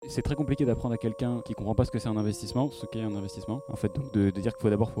C'est très compliqué d'apprendre à quelqu'un qui comprend pas ce que c'est un investissement, ce qu'est un investissement. En fait, donc de dire qu'il faut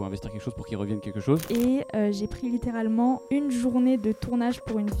d'abord investir quelque chose pour qu'il revienne quelque chose. Et j'ai pris littéralement une journée de tournage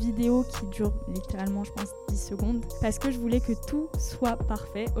pour une vidéo qui dure littéralement, je pense, 10 secondes. Parce que je voulais que tout soit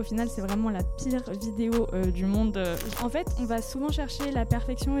parfait. Au final, c'est vraiment la pire vidéo du monde. En fait, on va souvent chercher la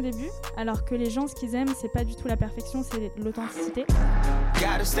perfection au début, alors que les gens, ce qu'ils aiment, c'est pas du tout la perfection, c'est l'authenticité.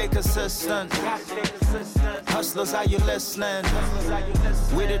 Gotta stay consistent. Hustlers, are you listening?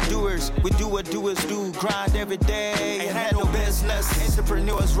 We're the doers. We do what doers do. Grind every day and handle business.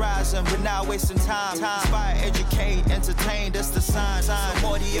 Entrepreneurs rising, but now wasting time. Inspire, educate, entertain. That's the sign.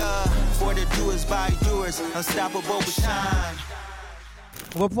 More for the doers by doers. Unstoppable with shine.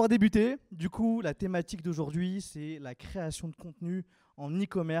 On va pouvoir débuter. Du coup, la thématique d'aujourd'hui, c'est la création de contenu en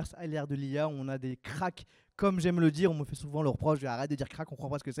e-commerce à l'ère de l'IA. On a des cracks, comme j'aime le dire. On me fait souvent le reproche, je dis arrête de dire crack, on ne comprend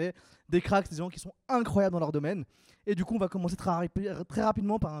pas ce que c'est. Des cracks, c'est des gens qui sont incroyables dans leur domaine. Et du coup, on va commencer très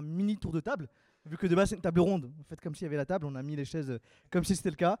rapidement par un mini tour de table. Vu que de base, c'est une table ronde. En fait, comme s'il y avait la table, on a mis les chaises comme si c'était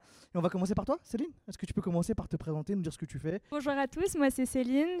le cas. Et on va commencer par toi, Céline. Est-ce que tu peux commencer par te présenter, nous dire ce que tu fais? Bonjour à tous, moi c'est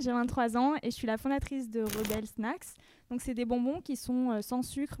Céline, j'ai 23 ans et je suis la fondatrice de Rebelle Snacks. Donc c'est des bonbons qui sont sans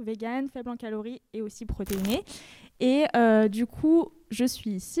sucre, vegan, faibles en calories et aussi protéinés. Et du coup, je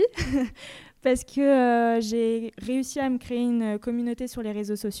suis ici parce que j'ai réussi à me créer une communauté sur les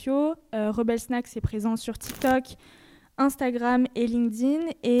réseaux sociaux. Rebelle Snacks est présent sur TikTok, Instagram et LinkedIn.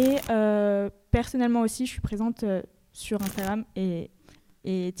 Et personnellement aussi, je suis présente sur Instagram et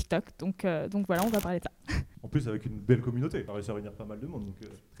TikTok. Donc voilà, on va parler de ça. En plus, avec une belle communauté, tu as réussi à réunir pas mal de monde, donc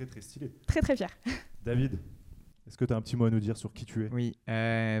très très stylé. Très très fière. David, est-ce que tu as un petit mot à nous dire sur qui tu es? Oui,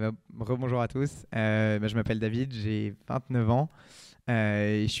 rebonjour à tous. Je m'appelle David, j'ai 29 ans.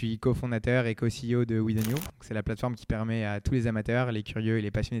 Et je suis cofondateur et co-CEO de Wethenew. C'est la plateforme qui permet à tous les amateurs, les curieux et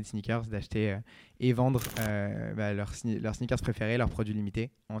les passionnés de sneakers d'acheter et vendre leurs sneakers préférés, leurs produits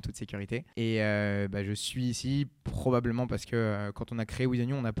limités en toute sécurité. Et je suis ici probablement parce que quand on a créé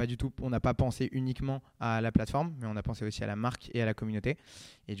Wethenew, on n'a pas pensé uniquement à la plateforme, mais on a pensé aussi à la marque et à la communauté.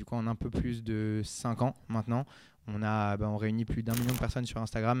 Et du coup, en un peu plus de 5 ans maintenant, on réunit plus d'1 million de personnes sur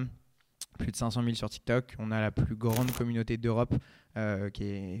Instagram, plus de 500 000 sur TikTok. On a la plus grande communauté d'Europe qui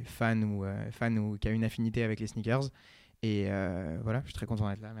est fan ou qui a une affinité avec les sneakers. Et voilà, je suis très content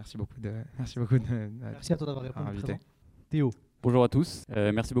d'être là. Merci beaucoup Merci à toi d'avoir répondu. Théo. Bonjour à tous,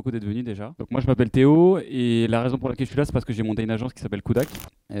 merci beaucoup d'être venus déjà. Donc moi je m'appelle Théo et la raison pour laquelle je suis là c'est parce que j'ai monté une agence qui s'appelle Coudac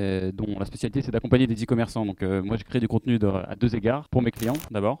dont la spécialité c'est d'accompagner des e-commerçants. Donc moi j'ai créé du contenu à 2 égards pour mes clients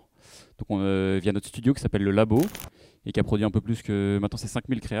d'abord. Donc via notre studio qui s'appelle le Labo et qui a produit un peu plus que, maintenant c'est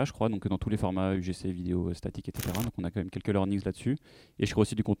 5000 créas je crois, donc dans tous les formats UGC, vidéo, statique, etc. Donc on a quand même quelques learnings là-dessus. Et je crée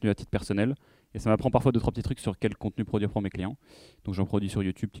aussi du contenu à titre personnel. Et ça m'apprend parfois 2-3 petits trucs sur quel contenu produire pour mes clients. Donc j'en produis sur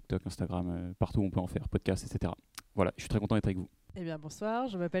YouTube, TikTok, Instagram, partout où on peut en faire, podcast, etc. Voilà, je suis très content d'être avec vous. Eh bien bonsoir,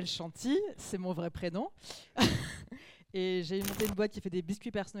 je m'appelle Chanty, c'est mon vrai prénom. Et j'ai monté une boîte qui fait des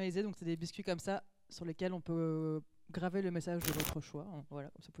biscuits personnalisés, donc c'est des biscuits comme ça sur lesquels on peut graver le message de votre choix. Voilà,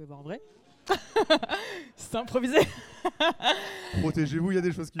 comme ça vous pouvez voir en vrai. C'est improvisé. Protégez-vous, il y a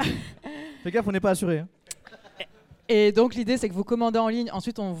des choses qui... Fais gaffe, on n'est pas assuré. Hein. Et donc l'idée c'est que vous commandez en ligne,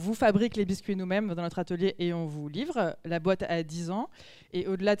 ensuite on vous fabrique les biscuits nous-mêmes dans notre atelier et on vous livre. La boîte a 10 ans et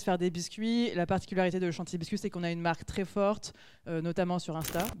au-delà de faire des biscuits, la particularité de Chanty Biscuits c'est qu'on a une marque très forte, notamment sur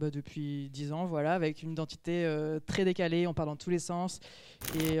Insta depuis 10 ans, voilà, avec une identité très décalée, on parle dans tous les sens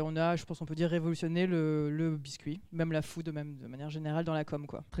et on a, je pense on peut dire, révolutionné le biscuit, même la food même de manière générale dans la com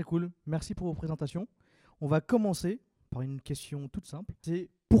quoi. Très cool, merci pour vos présentations. On va commencer par une question toute simple, c'est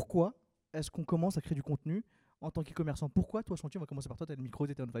pourquoi est-ce qu'on commence à créer du contenu en tant qu'e-commerçant? Pourquoi, toi, Chanty, on va commencer par toi, tu as le micro,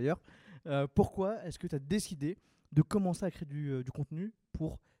 tu étais on fire. Pourquoi est-ce que tu as décidé de commencer à créer du contenu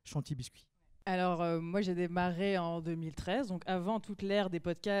pour Chanty Biscuits? Alors, moi, j'ai démarré en 2013, donc avant toute l'ère des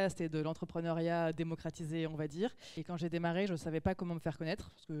podcasts et de l'entrepreneuriat démocratisé, on va dire. Et quand j'ai démarré, je ne savais pas comment me faire connaître,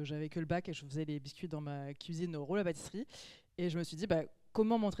 parce que j'avais que le bac et je faisais les biscuits dans ma cuisine au rouleau à pâtisserie. Et je me suis dit,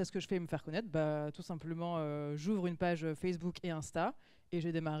 comment montrer ce que je fais et me faire connaître? Tout simplement, j'ouvre une page Facebook et Insta, et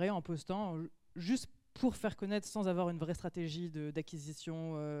j'ai démarré en postant juste pour faire connaître sans avoir une vraie stratégie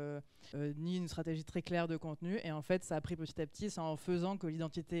d'acquisition ni une stratégie très claire de contenu. Et en fait, ça a pris petit à petit, c'est en faisant que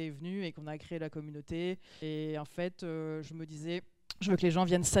l'identité est venue et qu'on a créé la communauté. Et en fait, je me disais, je veux que les gens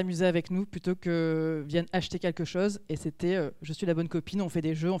viennent s'amuser avec nous plutôt que viennent acheter quelque chose. Et c'était, je suis la bonne copine, on fait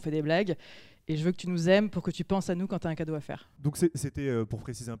des jeux, on fait des blagues. Et je veux que tu nous aimes pour que tu penses à nous quand tu as un cadeau à faire. Donc c'était, pour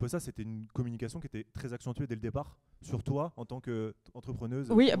préciser un peu ça, c'était une communication qui était très accentuée dès le départ sur toi en tant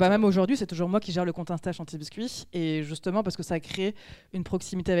qu'entrepreneuse. Oui, même aujourd'hui, c'est toujours moi qui gère le compte Insta Chanty Biscuits. Et justement, parce que ça crée une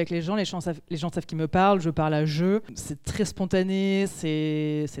proximité avec les gens savent qu'ils me parlent, je parle à jeu. C'est très spontané,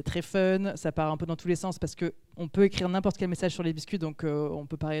 c'est très fun, ça part un peu dans tous les sens parce que on peut écrire n'importe quel message sur les biscuits, donc on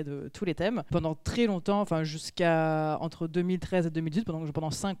peut parler de tous les thèmes. Pendant très longtemps, enfin jusqu'à entre 2013 et 2018,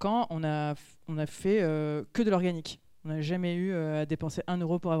 pendant 5 ans, on a fait que de l'organique. On n'a jamais eu à dépenser 1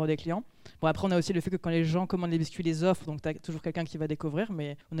 euro pour avoir des clients. Bon, après, on a aussi le fait que quand les gens commandent les biscuits, les offrent, donc tu as toujours quelqu'un qui va découvrir.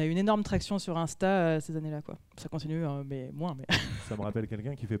 Mais on a eu une énorme traction sur Insta ces années-là, quoi. Ça continue, mais moins. Mais... Ça me rappelle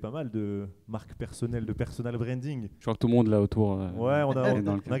quelqu'un qui fait pas mal de marques personnelles, de personal branding. Je crois que tout le monde là autour. Ouais, on est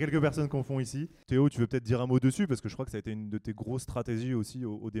dans le a quelques personnes qu'on font ici. Théo, tu veux peut-être dire un mot dessus parce que je crois que ça a été une de tes grosses stratégies aussi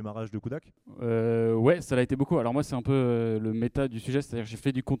au démarrage de Coudac. Ouais, ça l'a été beaucoup. Alors moi, c'est un peu le méta du sujet, c'est-à-dire que j'ai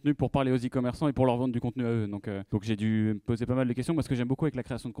fait du contenu pour parler aux e-commerçants et pour leur vendre du contenu à eux. Donc j'ai dû me poser pas mal de questions. Moi, ce que j'aime beaucoup avec la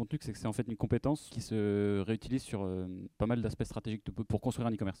création de contenu, c'est que c'est en fait une compétence qui se réutilise sur pas mal d'aspects stratégiques pour construire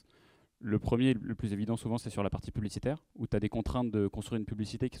un e-commerce. Le premier, le plus évident souvent, c'est sur la partie publicitaire, où tu as des contraintes de construire une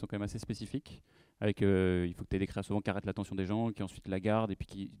publicité qui sont quand même assez spécifiques. Avec, il faut que tu aies des créas souvent qui arrêtent l'attention des gens, qui ensuite la gardent, et puis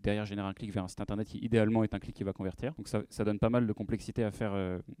qui derrière génèrent un clic vers un site internet qui idéalement est un clic qui va convertir. Donc ça donne pas mal de complexité à faire,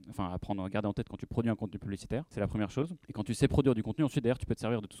 à prendre, à garder en tête quand tu produis un contenu publicitaire. C'est la première chose. Et quand tu sais produire du contenu, ensuite derrière tu peux te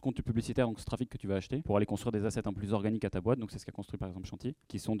servir de tout ce contenu publicitaire, donc ce trafic que tu vas acheter, pour aller construire des assets un peu plus organiques à ta boîte. Donc c'est ce qu'a construit par exemple Chantier,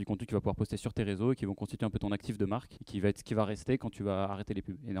 qui sont du contenu que tu vas pouvoir poster sur tes réseaux et qui vont constituer un peu ton actif de marque, et qui va être ce qui va rester quand tu vas arrêter les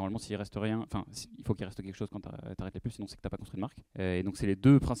pubs. Et normalement, s'il reste rien, il faut qu'il reste quelque chose quand tu arrêtes les pubs, sinon c'est que tu n'as pas construit de marque. Et donc c'est les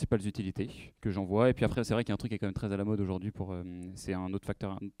deux principales utilités que j'en vois. Et puis après, c'est vrai qu'il y a un truc qui est quand même très à la mode aujourd'hui. C'est un autre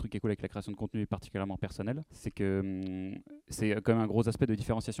facteur, un truc qui est cool avec la création de contenu particulièrement personnel. C'est que c'est quand même un gros aspect de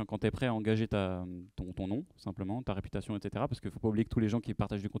différenciation. Quand tu es prêt à engager ton nom, simplement, ta réputation, etc. Parce qu'il ne faut pas oublier que tous les gens qui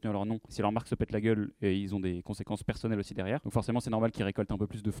partagent du contenu à leur nom, si leur marque se pète la gueule, et ils ont des conséquences personnelles aussi derrière. Donc forcément, c'est normal qu'ils récoltent un peu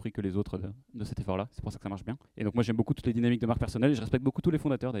plus de fruits que les autres de cet effort-là. C'est pour ça que ça marche bien. Et donc moi, j'aime beaucoup toutes les dynamiques de marque personnelle. Et je respecte beaucoup tous les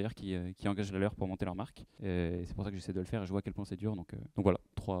fondateurs d'ailleurs qui engagent la leur pour monter leur marque. Et c'est pour ça que j'essaie de le faire et je vois à quel point c'est dur. Donc voilà,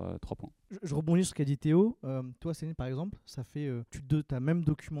 3 points. Je rebondis sur ce qu'a dit Théo. Toi, Céline, par exemple, ça fait tu as même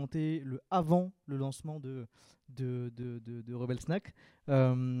documenté le avant le lancement de Rebelle Snacks.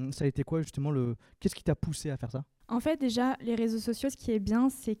 Ça a été quoi justement qu'est-ce qui t'a poussé à faire ça? En fait, déjà, les réseaux sociaux, ce qui est bien,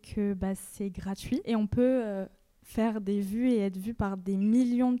 c'est que c'est gratuit et on peut faire des vues et être vu par des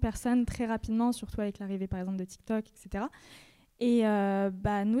millions de personnes très rapidement, surtout avec l'arrivée par exemple de TikTok, etc. Et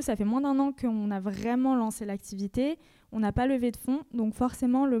nous, ça fait moins d'1 an qu'on a vraiment lancé l'activité. On n'a pas levé de fonds, donc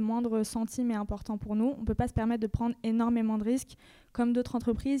forcément, le moindre centime est important pour nous. On ne peut pas se permettre de prendre énormément de risques, comme d'autres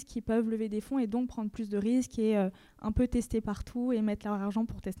entreprises qui peuvent lever des fonds et donc prendre plus de risques et un peu tester partout et mettre leur argent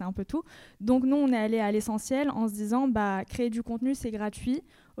pour tester un peu tout. Donc nous, on est allé à l'essentiel en se disant, créer du contenu, c'est gratuit.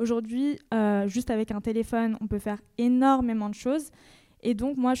 Aujourd'hui, juste avec un téléphone, on peut faire énormément de choses. Et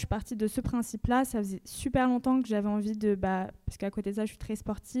donc, moi, je suis partie de ce principe-là. Ça faisait super longtemps que j'avais envie de... parce qu'à côté de ça, je suis très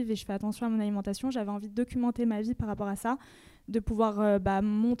sportive et je fais attention à mon alimentation. J'avais envie de documenter ma vie par rapport à ça, de pouvoir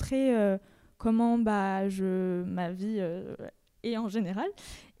montrer comment ma vie est en général.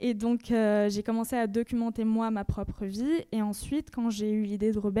 Et donc, j'ai commencé à documenter, moi, ma propre vie. Et ensuite, quand j'ai eu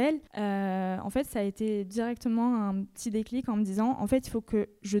l'idée de Rebelle, en fait, ça a été directement un petit déclic en me disant, en fait, il faut que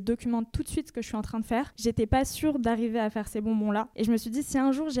je documente tout de suite ce que je suis en train de faire. J'étais pas sûre d'arriver à faire ces bonbons-là. Et je me suis dit, si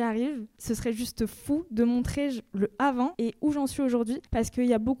un jour j'y arrive, ce serait juste fou de montrer le avant et où j'en suis aujourd'hui. Parce qu'il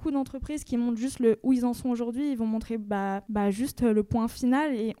y a beaucoup d'entreprises qui montrent juste où ils en sont aujourd'hui. Ils vont montrer juste le point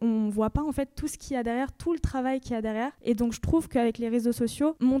final et on voit pas, en fait, tout ce qu'il y a derrière, tout le travail qu'il y a derrière. Et donc, je trouve qu'avec les réseaux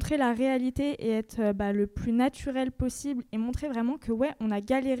sociaux, montrer la réalité et être le plus naturel possible et montrer vraiment que on a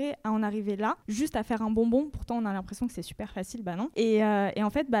galéré à en arriver là, juste à faire un bonbon. Pourtant, on a l'impression que c'est super facile, non. Et en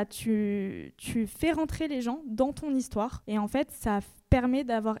fait, tu fais rentrer les gens dans ton histoire et en fait, ça permet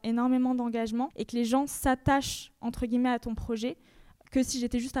d'avoir énormément d'engagement et que les gens s'attachent, entre guillemets, à ton projet que si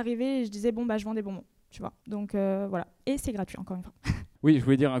j'étais juste arrivée et je disais, je vends des bonbons, tu vois. Donc, voilà. Et c'est gratuit, encore une fois. Oui, je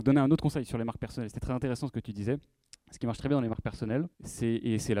voulais donner un autre conseil sur les marques personnelles. C'était très intéressant ce que tu disais. Ce qui marche très bien dans les marques personnelles,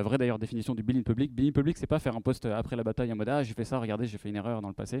 et c'est la vraie d'ailleurs définition du bill in public. Bill in public, c'est pas faire un post après la bataille en mode j'ai fait ça, regardez, j'ai fait une erreur dans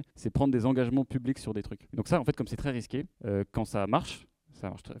le passé. C'est prendre des engagements publics sur des trucs. Donc ça, en fait, comme c'est très risqué, quand ça marche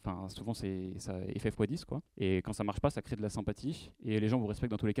souvent c'est ça effet x10 quoi. Et quand ça marche pas, ça crée de la sympathie et les gens vous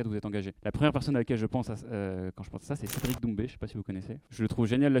respectent dans tous les cas où vous êtes engagé. La première personne à laquelle je pense quand je pense à ça, c'est Cédric Doumbé. Je sais pas si vous connaissez. Je le trouve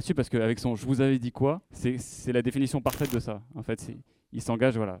génial là-dessus parce qu'avec son je vous avais dit quoi, c'est la définition parfaite de ça. En fait, il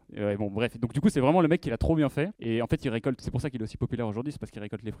s'engage, voilà. Bref. Donc du coup, c'est vraiment le mec qui l'a trop bien fait. Et en fait, il récolte. C'est pour ça qu'il est aussi populaire aujourd'hui, c'est parce qu'il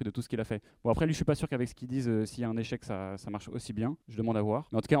récolte les fruits de tout ce qu'il a fait. Bon, après, lui, je suis pas sûr qu'avec ce qu'ils disent, s'il y a un échec, ça marche aussi bien. Je demande à voir.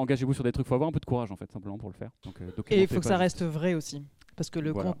 Mais en tout cas, engagez-vous sur des trucs. Faut avoir un peu de courage, en fait, simplement pour le faire. Donc, et il faut que ça reste vrai aussi. Parce que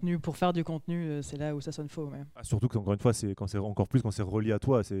le contenu, pour faire du contenu, c'est là où ça sonne faux. Ouais. Surtout qu'encore une fois, quand c'est relié à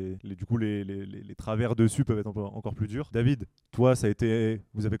toi, du coup les travers dessus peuvent être encore plus durs. David, toi,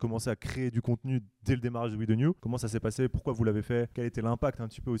 vous avez commencé à créer du contenu dès le démarrage de Wethenew. Comment ça s'est passé? Pourquoi vous l'avez fait? Quel était l'impact un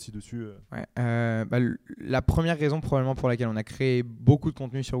petit peu aussi dessus? Ouais, la première raison probablement pour laquelle on a créé beaucoup de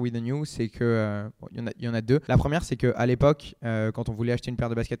contenu sur Wethenew, c'est que il y en a deux. La première, c'est qu'à l'époque, quand on voulait acheter une paire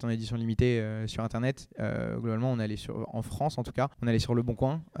de baskets en édition limitée sur Internet, globalement, on allait en France en tout cas, on allait sur Le Bon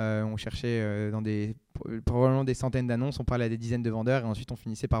Coin, on cherchait dans probablement des centaines d'annonces, on parlait à des dizaines de vendeurs et ensuite on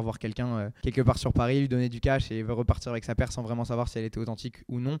finissait par voir quelqu'un quelque part sur Paris, lui donner du cash et repartir avec sa paire sans vraiment savoir si elle était authentique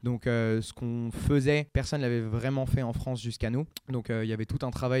ou non. Donc ce qu'on faisait, personne ne l'avait vraiment fait en France jusqu'à nous. Donc il y avait tout un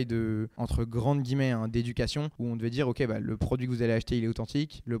travail entre grandes guillemets d'éducation où on devait dire ok, le produit que vous allez acheter il est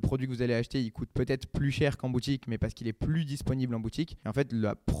authentique, le produit que vous allez acheter il coûte peut-être plus cher qu'en boutique mais parce qu'il est plus disponible en boutique. Et en fait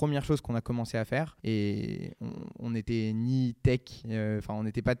la première chose qu'on a commencé à faire, et on n'était ni tech, on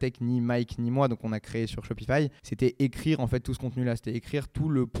n'était pas tech ni Mike ni moi, donc on a créé sur Shopify, c'était écrire en fait tout ce contenu là, c'était écrire tout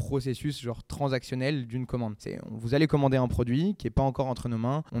le processus genre transactionnel d'une commande. Vous allez commander un produit qui n'est pas encore entre nos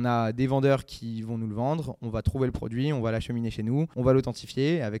mains, on a des vendeurs qui vont nous le vendre, on va trouver le produit, on va l'acheminer chez nous, on va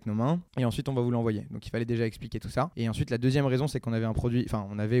l'authentifier avec nos mains et ensuite on va vous l'envoyer. Donc il fallait déjà expliquer tout ça. Et ensuite la deuxième raison, c'est qu'on avait un produit,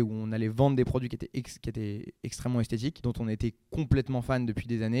 on allait vendre des produits qui étaient extrêmement esthétiques, dont on était complètement fan depuis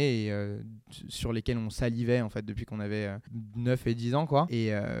des années et sur lesquels on salivait en fait depuis qu'on avait 9 et 10 ans quoi.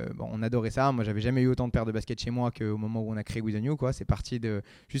 Et on adorait ça. Moi j'avais jamais eu autant de paires de baskets chez moi qu'au moment où on a créé Wethenew quoi. C'est parti de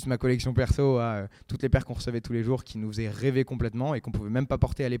juste ma collection perso à toutes les paires qu'on recevait tous les jours qui nous faisaient rêver complètement et qu'on pouvait même pas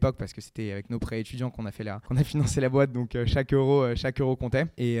porter à l'époque parce que c'était avec nos prêts étudiants qu'on a financé la boîte, donc chaque euro comptait.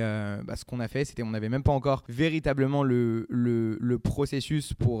 Et ce qu'on a fait, c'était on n'avait même pas encore véritablement le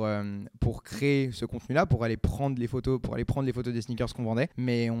processus pour créer ce contenu là, pour aller prendre les photos des sneakers qu'on vendait,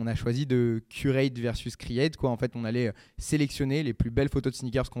 mais on a choisi de curate versus create quoi. En fait on allait sélectionner les plus belles photos de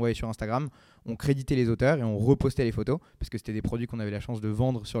sneakers qu'on voyait sur Instagram, on créditait les auteurs et on repostait les photos parce que c'était des produits qu'on avait la chance de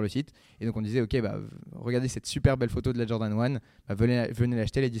vendre sur le site. Et donc on disait ok, regardez cette super belle photo de la Jordan 1, venez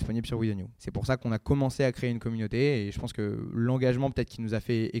l'acheter, elle est disponible sur Wethenew. C'est pour ça qu'on a commencé à créer une communauté et je pense que l'engagement peut-être qui nous a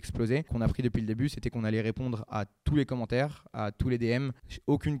fait exploser, qu'on a pris depuis le début, c'était qu'on allait répondre à tous les commentaires, à tous les DM,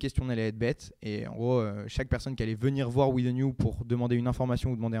 aucune question n'allait être bête et en gros chaque personne qui allait venir voir Wethenew pour demander une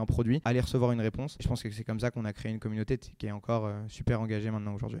information ou demander un produit allait recevoir une réponse. Et je pense que c'est comme ça qu'on a créé une communauté qui est encore super engagée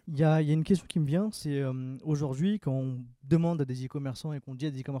maintenant aujourd'hui. Il y a une question qui me vient, c'est aujourd'hui quand on demande à des e-commerçants et qu'on dit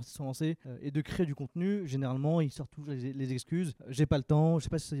à des e-commerçants de se lancer et de créer du contenu, généralement ils sortent toujours les excuses. J'ai pas le temps, je sais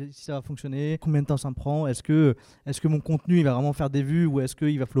pas si ça va fonctionner, combien de temps ça me prend, est-ce que mon contenu il va vraiment faire des vues ou est-ce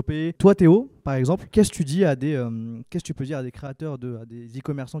qu'il va flopper. Toi Théo, par exemple, qu'est-ce que tu peux dire à des créateurs, à des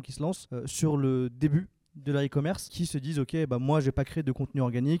e-commerçants qui se lancent sur le début de leur e-commerce, qui se disent ok, moi je vais pas créer de contenu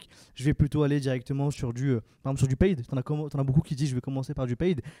organique, je vais plutôt aller directement sur du par exemple sur du paid. T'en as beaucoup qui disent je vais commencer par du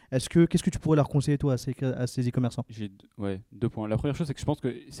paid. Qu'est-ce que tu pourrais leur conseiller toi à ces e-commerçants? J'ai deux points. La première chose, c'est que je pense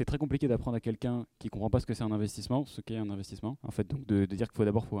que c'est très compliqué d'apprendre à quelqu'un qui comprend pas ce que c'est un investissement, ce qu'est un investissement en fait, donc de dire qu'il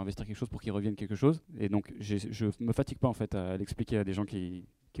faut investir quelque chose pour qu'il revienne quelque chose. Et donc je me fatigue pas en fait à l'expliquer à des gens qui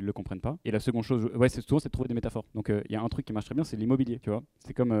ne le comprennent pas. Et la seconde chose, c'est de trouver des métaphores. Donc il y a un truc qui marche très bien, c'est l'immobilier, tu vois.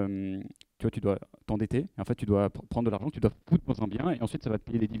 C'est comme tu vois, tu dois t'endetter, et en fait tu dois prendre de l'argent, tu dois foutre dans un bien, et ensuite ça va te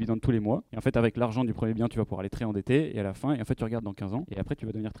payer des dividendes tous les mois. Et en fait avec l'argent du premier bien, tu vas pouvoir aller très endetter, et à la fin, et en fait tu regardes dans 15 ans, et après tu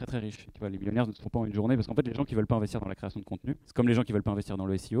vas devenir très très riche. Tu vois, les millionnaires ne se font pas en une journée, parce qu'en fait les gens qui veulent pas investir dans la création de contenu, c'est comme les gens qui veulent pas investir dans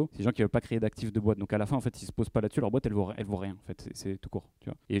le SEO, c'est les gens qui veulent pas créer d'actifs de boîte. Donc à la fin en fait ils se posent pas là-dessus, leur boîte elle vaut rien en fait, c'est tout court, tu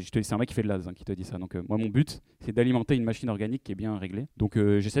vois. Et je te dis, c'est un mec qui fait de l'az qui te dit ça. Donc moi mon but c'est d'alimenter une machine organique qui est bien réglée. Donc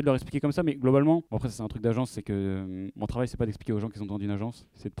j'essaie de leur expliquer comme ça, mais globalement, après ça c'est un truc d'agence, c'est que mon travail c'est pas d'expliquer aux gens qu'ils ont besoin d'une agence,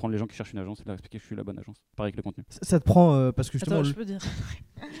 c'est de prendre les gens qui cherchent une agence et de leur expliquer que je suis la bonne agence. Pareil avec le contenu. Ça te prend parce que justement. Attends, je peux dire.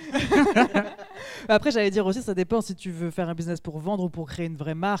 Après, j'allais dire aussi, ça dépend si tu veux faire un business pour vendre ou pour créer une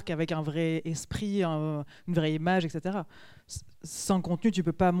vraie marque avec un vrai esprit, une vraie image, etc. Sans contenu, tu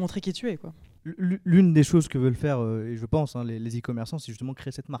peux pas montrer qui tu es, quoi. L'une des choses que veulent faire, et je pense, les e-commerçants, c'est justement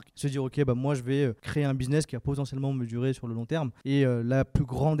créer cette marque. Se dire, ok, moi je vais créer un business qui va potentiellement me durer sur le long terme. Et la plus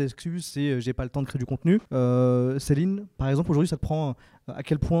grande excuse, c'est j'ai pas le temps de créer du contenu. Céline, par exemple, aujourd'hui, ça te prend à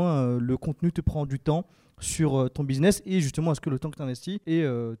quel point le contenu te prend du temps sur ton business et justement est-ce que le temps que tu investis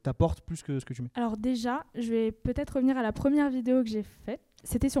t'apporte plus que ce que tu mets? Alors déjà, je vais peut-être revenir à la première vidéo que j'ai faite.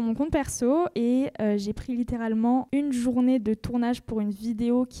 C'était sur mon compte perso et j'ai pris littéralement une journée de tournage pour une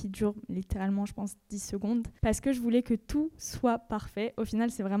vidéo qui dure littéralement, je pense, 10 secondes parce que je voulais que tout soit parfait. Au final,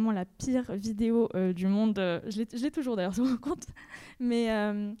 c'est vraiment la pire vidéo du monde. Je l'ai toujours d'ailleurs sur mon compte. Mais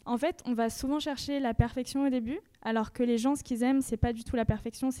en fait, on va souvent chercher la perfection au début alors que les gens, ce qu'ils aiment, c'est pas du tout la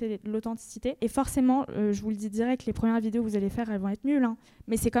perfection, c'est l'authenticité. Et forcément, je vous le dis direct, les premières vidéos que vous allez faire, elles vont être nulles. Hein.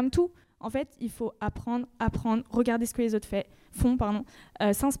 Mais c'est comme tout. En fait, il faut apprendre, regarder ce que les autres font,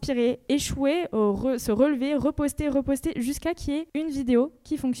 s'inspirer, échouer, se relever, reposter, jusqu'à qu'il y ait une vidéo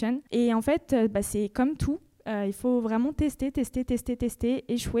qui fonctionne. Et en fait, c'est comme tout. Il faut vraiment tester,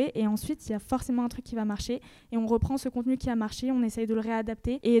 échouer, et ensuite il y a forcément un truc qui va marcher, et on reprend ce contenu qui a marché, on essaye de le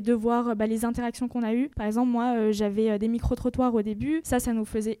réadapter et de voir les interactions qu'on a eues. Par exemple, moi j'avais des micro-trottoirs au début, ça nous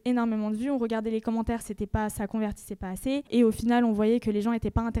faisait énormément de vues, on regardait les commentaires, ça convertissait pas assez, et au final on voyait que les gens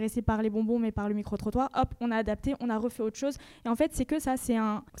n'étaient pas intéressés par les bonbons mais par le micro-trottoir. Hop, on a adapté, on a refait autre chose, et en fait c'est que ça,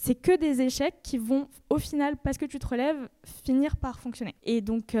 c'est que des échecs qui vont au final, parce que tu te relèves, finir par fonctionner. Et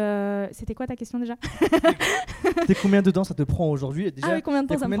donc c'était quoi ta question déjà? C'est combien de temps ça te prend aujourd'hui? Et déjà, Ah oui, combien de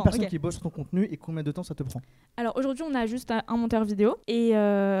temps ça me combien de prend? personnes Ok. qui bossent sur ton contenu et combien de temps ça te prend? Alors aujourd'hui, on a juste un monteur vidéo, et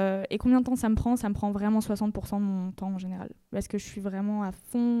combien de temps ça me prend? Ça me prend vraiment 60% de mon temps en général, parce que je suis vraiment à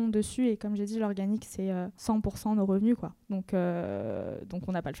fond dessus, et comme j'ai dit, l'organique c'est 100% nos revenus, quoi. Donc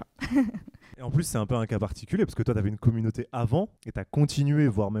on n'a pas le choix. Et en plus, c'est un peu un cas particulier parce que toi, tu avais une communauté avant et tu as continué,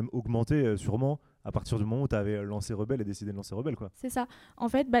 voire même augmenté sûrement à partir du moment où tu avais lancé Rebelle et décidé de lancer Rebelle, quoi. C'est ça. En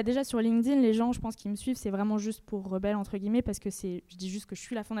fait, déjà sur LinkedIn, les gens, je pense, qui me suivent, c'est vraiment juste pour Rebelle, entre guillemets, parce que je dis juste que je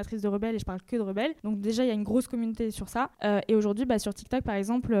suis la fondatrice de Rebelle et je parle que de Rebelle. Donc déjà, il y a une grosse communauté sur ça. Et aujourd'hui, sur TikTok, par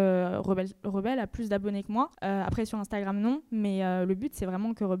exemple, Rebelle a plus d'abonnés que moi. Après, sur Instagram, non. Mais le but, c'est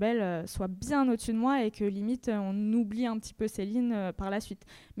vraiment que Rebelle soit bien au-dessus de moi, et que limite, on oublie un petit peu Céline par la suite.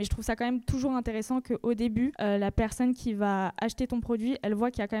 Mais je trouve ça quand même toujours intéressant qu'au début, la personne qui va acheter ton produit, elle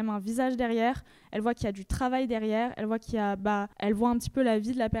voit qu'il y a quand même un visage derrière, elle voit qu'il y a du travail derrière, elle voit elle voit un petit peu la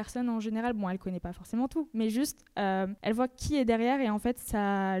vie de la personne en général. Bon, elle connaît pas forcément tout, mais juste elle voit qui est derrière, et en fait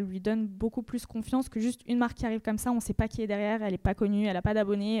ça lui donne beaucoup plus confiance que juste une marque qui arrive comme ça, on sait pas qui est derrière, elle est pas connue, elle a pas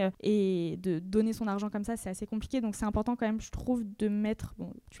d'abonnés, et de donner son argent comme ça, c'est assez compliqué. Donc c'est important quand même, je trouve, de mettre,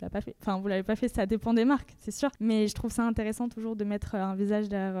 bon, tu l'as pas fait, enfin vous l'avez pas fait, ça dépend des marques, c'est sûr, mais je trouve ça intéressant toujours de mettre un visage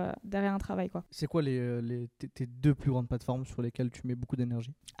derrière un travail, quoi. C'est quoi tes deux plus grandes plateformes sur lesquelles tu mets beaucoup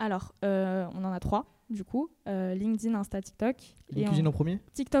d'énergie? Alors on en a 3 du coup, LinkedIn, Insta, TikTok. LinkedIn en premier?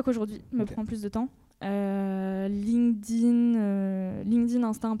 TikTok aujourd'hui me prend plus de temps. LinkedIn,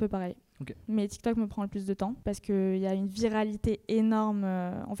 Insta un peu pareil. Okay. Mais TikTok me prend le plus de temps parce qu'il y a une viralité énorme.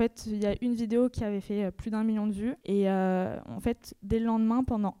 En fait, il y a une vidéo qui avait fait plus d'1 million de vues, et en fait, dès le lendemain,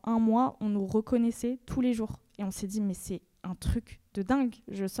 pendant 1 mois, on nous reconnaissait tous les jours. Et on s'est dit, mais c'est un truc de dingue.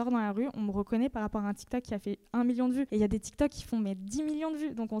 Je sors dans la rue, on me reconnaît par rapport à un TikTok qui a fait 1 million de vues. Et il y a des TikTok qui font 10 millions de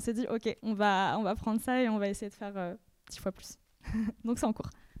vues. Donc on s'est dit, ok, on va prendre ça et on va essayer de faire 10 fois plus. Donc c'est en cours.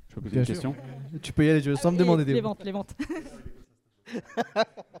 Je peux poser une question? Tu peux y aller, sans me demander des Les ventes.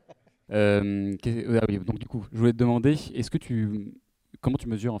 Oui, donc du coup, je voulais te demander, comment tu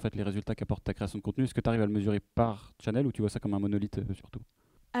mesures en fait les résultats qu'apporte ta création de contenu? Est-ce que tu arrives à le mesurer par channel, ou tu vois ça comme un monolithe surtout?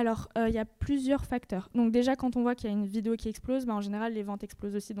 Alors, il y a plusieurs facteurs. Donc déjà, quand on voit qu'il y a une vidéo qui explose, en général, les ventes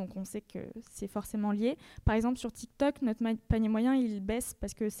explosent aussi, donc on sait que c'est forcément lié. Par exemple, sur TikTok, notre panier moyen, il baisse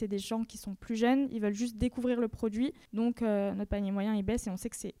parce que c'est des gens qui sont plus jeunes, ils veulent juste découvrir le produit, donc notre panier moyen, il baisse, et on sait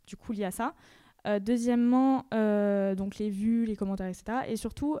que c'est du coup lié à ça. Deuxièmement, donc les vues, les commentaires, etc. Et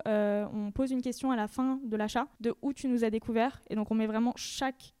surtout, on pose une question à la fin de l'achat, de où tu nous as découvert, et donc on met vraiment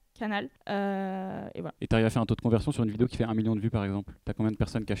chaque canal, et voilà. Et tu arrives à faire un taux de conversion sur une vidéo qui fait 1 million de vues par exemple? T'as combien de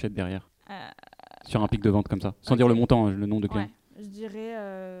personnes qui achètent derrière sur un pic de vente comme ça, sans dire le montant, le nombre de clients? Ouais, je dirais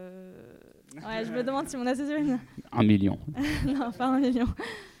je me demande si mon associé 1 million. Non, pas 1 million,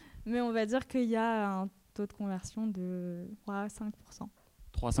 mais on va dire qu'il y a un taux de conversion de 3-5%.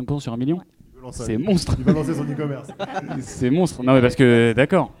 3-5% sur 1 million? Ouais. C'est monstre. Il va lancer son e-commerce. C'est monstre. Non mais parce que,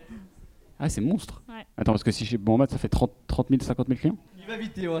 d'accord. Ah, c'est monstre. Ouais. Attends, parce que si chez Bon Mat, ça fait 30 000, 50 000 clients? Il va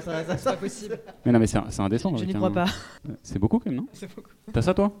vite, Théo, ça. C'est pas possible. Mais non, mais c'est indécent. Je avec n'y crois pas. C'est beaucoup quand même, non? C'est beaucoup. T'as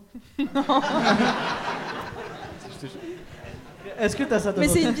ça, toi? Est-ce que t'as ça? Mais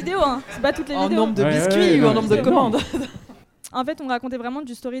c'est une vidéo, hein. C'est pas toutes les En vidéos. nombre de Ouais, biscuits ouais, ou en ouais, nombre de c'est commandes? En fait, on racontait vraiment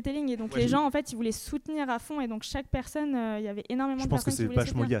du storytelling, et donc les gens, en fait, ils voulaient soutenir à fond, et donc chaque personne, il y avait énormément Je de pense que personnes qui c'est voulaient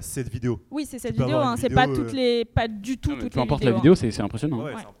vachement soutenir. lié à cette vidéo. Oui, c'est cette Tu peux vidéo, avoir une c'est vidéo, pas pas du tout toutes Peu les importe vidéos. la vidéo, c'est impressionnant.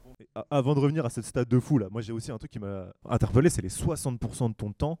 Ouais, Ouais. c'est un- Avant de revenir à cette stade de fou là, moi j'ai aussi un truc qui m'a interpellé, c'est les 60% de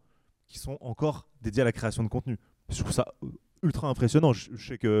ton temps qui sont encore dédiés à la création de contenu. Je trouve ça ultra impressionnant. Je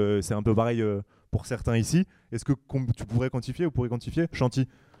sais que c'est un peu pareil pour certains ici. Est-ce que tu pourrais quantifier ou pourrais quantifier, Chanty?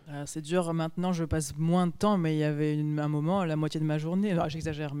 C'est dur, maintenant je passe moins de temps, mais il y avait un moment, la moitié de ma journée, alors,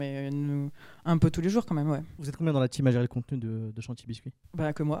 j'exagère, mais un peu tous les jours quand même, ouais. Vous êtes combien dans la team à gérer le contenu de Chanty Biscuit?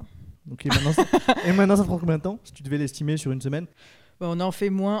 Bah que moi. Donc, et maintenant, ça prend combien de temps si tu devais l'estimer sur une semaine? Bah, on en fait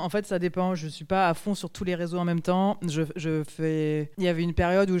moins, en fait ça dépend, je suis pas à fond sur tous les réseaux en même temps. Il y avait une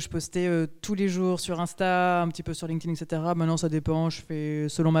période où je postais tous les jours sur Insta, un petit peu sur LinkedIn, etc. Maintenant ça dépend, je fais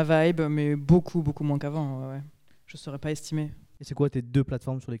selon ma vibe, mais beaucoup moins qu'avant, ouais. Je saurais pas estimer. Et c'est quoi tes 2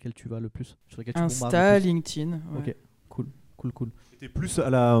 plateformes sur lesquelles tu vas le plus, sur lesquelles tu bombardes Insta, le plus? LinkedIn. Ouais. Ok, cool. T'es plus à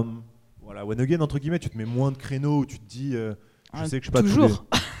la one again entre guillemets, tu te mets moins de créneaux où tu te dis je sais que je suis pas toujours.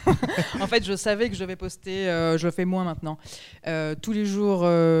 En fait, je savais que je devais poster, je le fais moins maintenant, tous les jours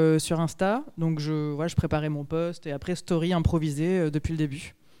sur Insta. Donc je préparais mon post et après story improvisé depuis le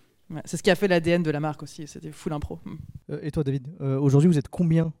début. Ouais, c'est ce qui a fait l'ADN de la marque aussi, c'était full impro. Et toi, David, aujourd'hui, vous êtes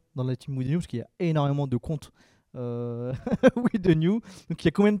combien dans la team Wethenew? Parce qu'il y a énormément de comptes Wethenew. Donc, il y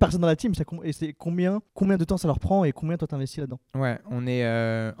a combien de personnes dans la team? Et c'est combien de temps ça leur prend et combien toi t'investis là-dedans? Ouais, on est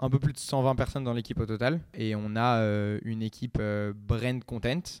un peu plus de 120 personnes dans l'équipe au total. Et on a une équipe brand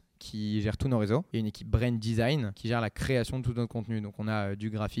content qui gère tous nos réseaux et une équipe brand design qui gère la création de tout notre contenu. Donc on a du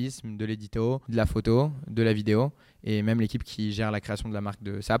graphisme, de l'édito, de la photo, de la vidéo et même l'équipe qui gère la création de la marque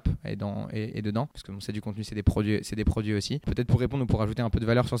de SAP et dedans, parce que c'est du contenu, c'est des produits aussi. Peut-être pour répondre ou pour ajouter un peu de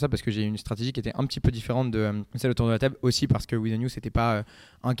valeur sur ça, parce que j'ai une stratégie qui était un petit peu différente de celle autour de la table, aussi parce que Wethenew c'était pas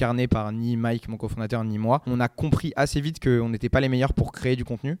incarné par ni Mike, mon cofondateur, ni moi. On a compris assez vite qu'on n'était pas les meilleurs pour créer du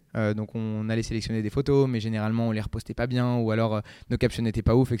contenu, donc on allait sélectionner des photos, mais généralement on les repostait pas bien, ou alors nos captions n'étaient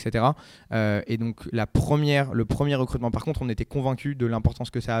pas ouf, etc. Et donc le premier recrutement, par contre, on était convaincus de l'importance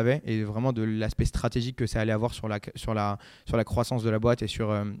que ça avait et vraiment de l'aspect stratégique que ça allait avoir sur la croissance de la boîte et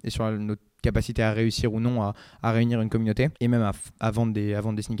sur notre capacité à réussir ou non à réunir une communauté et même à vendre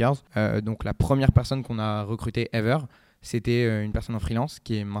des sneakers. Donc la première personne qu'on a recrutée ever, c'était une personne en freelance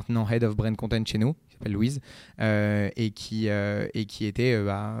qui est maintenant Head of Brand Content chez nous, qui s'appelle Louise, et qui était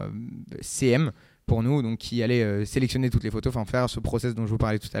CM pour nous, donc qui allait sélectionner toutes les photos, enfin faire ce process dont je vous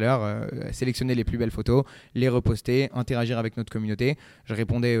parlais tout à l'heure, sélectionner les plus belles photos, les reposter, interagir avec notre communauté. Je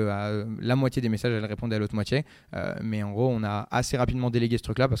répondais à la moitié des messages, elle répondait à l'autre moitié, mais en gros on a assez rapidement délégué ce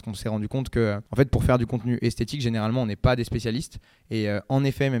truc-là parce qu'on s'est rendu compte que en fait pour faire du contenu esthétique, généralement on n'est pas des spécialistes et en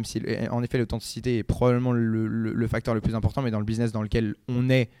effet l'authenticité est probablement le facteur le plus important, mais dans le business dans lequel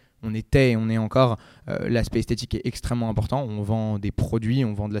on était et on est encore, l'aspect esthétique est extrêmement important. On vend des produits,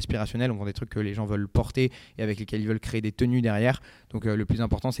 on vend de l'aspirationnel, on vend des trucs que les gens veulent porter et avec lesquels ils veulent créer des tenues derrière. Donc le plus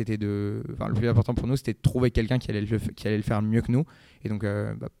important pour nous, c'était de trouver quelqu'un qui allait le faire mieux que nous. Et donc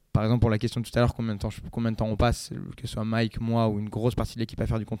par exemple, pour la question de tout à l'heure, combien de temps on passe, que ce soit Mike, moi ou une grosse partie de l'équipe à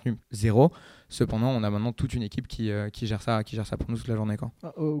faire du contenu, 0. Cependant, on a maintenant toute une équipe qui gère ça pour nous toute la journée, quoi.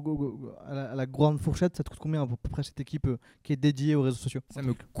 À la grande fourchette, ça te coûte combien à peu près cette équipe qui est dédiée aux réseaux sociaux? Ça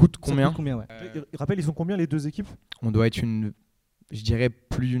me coûte combien? Ouais. Rappelle, ils sont combien les deux équipes? On doit être je dirais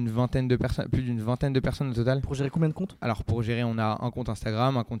plus d'une vingtaine de personnes au total. Pour gérer combien de comptes? Alors pour gérer, on a un compte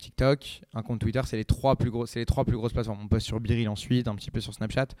Instagram, un compte TikTok, un compte Twitter, c'est les trois plus grosses plateformes. On poste sur Biril ensuite, un petit peu sur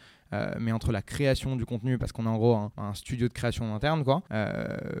Snapchat, mais entre la création du contenu, parce qu'on a en gros un studio de création en interne, quoi,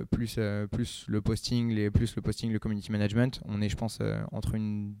 plus le posting, le community management, on est je pense entre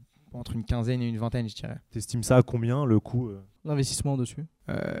une quinzaine et une vingtaine, je dirais. T'estimes ça à combien le coût L'investissement dessus?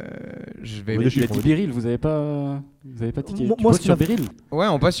 Je vais. Oui, Il a dit Biril, vous avez pas tiqué. Moi, Tu postes ce qui sur m'a- Biril? Ouais,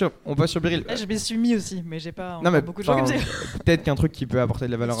 on passe sur Biril. Je m'y suis mis aussi, mais j'ai pas Non, mais beaucoup de gens qui me disent. peut-être qu'un truc qui peut apporter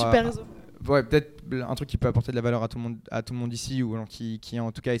de la valeur Super réseau. Ouais, peut-être un truc qui peut apporter de la valeur à tout le monde ici, ou qui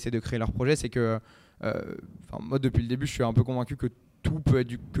en tout cas essaie de créer leur projet, c'est que moi depuis le début je suis un peu convaincu que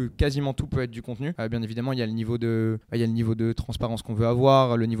quasiment tout peut être du contenu. Bien évidemment, il y a le niveau de transparence qu'on veut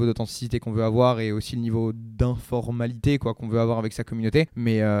avoir, le niveau d'authenticité qu'on veut avoir et aussi le niveau d'informalité qu'on veut avoir avec sa communauté.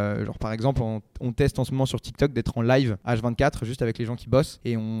 Mais genre par exemple, on teste en ce moment sur TikTok d'être en live H24 juste avec les gens qui bossent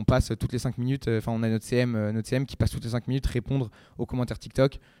et on passe toutes les 5 minutes, on a notre CM qui passe toutes les 5 minutes répondre aux commentaires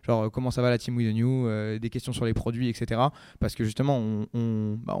TikTok, genre comment ça va la team Wethenew, des questions sur les produits, etc. Parce que justement,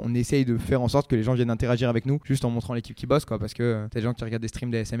 on essaye de faire en sorte que les gens viennent interagir avec nous juste en montrant l'équipe qui bosse, parce que t'as des gens qui regardent des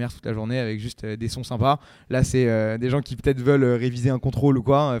streams d'ASMR toute la journée avec juste des sons sympas. Là, c'est des gens qui peut-être veulent réviser un contrôle ou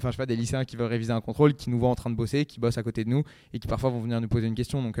quoi. Enfin, je sais pas, des lycéens qui veulent réviser un contrôle, qui nous voient en train de bosser, qui bossent à côté de nous et qui parfois vont venir nous poser une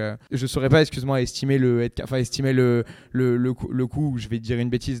question. Donc, je saurais pas, estimer le coût. Je vais dire une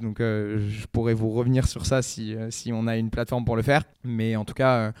bêtise. Donc, je pourrais vous revenir sur ça si on a une plateforme pour le faire. Mais en tout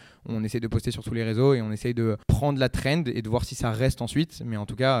cas, on essaie de poster sur tous les réseaux et on essaie de prendre la trend et de voir si ça reste ensuite. Mais en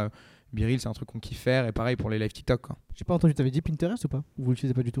tout cas, Biril, c'est un truc qu'on kiffe faire et pareil pour les live TikTok, quoi. J'ai pas entendu, t'avais dit Pinterest ou pas? Ou vous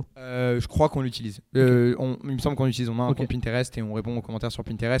l'utilisez pas du tout? Je crois qu'on l'utilise. Il me semble qu'on l'utilise. On a un Ok. compte Pinterest et on répond aux commentaires sur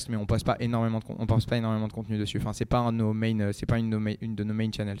Pinterest, mais on poste pas énormément de contenu dessus. Enfin, c'est pas une de nos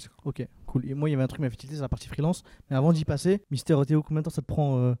main channels. Ok, cool. Et moi, il y avait un truc qui m'a fait tilter, c'est la partie freelance. Mais avant d'y passer, Mister Théo, combien de temps ça te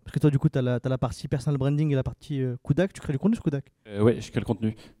prend Parce que toi, du coup, t'as la partie personal branding et la partie Coudac. Tu crées du contenu sur Coudac? Ouais, je crée le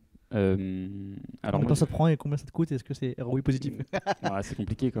contenu. Alors Combien de moi, temps ça te prend et combien ça te coûte? Est-ce que c'est ROI positif? c'est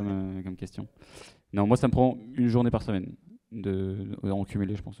compliqué comme question. Non, moi ça me prend une journée par semaine en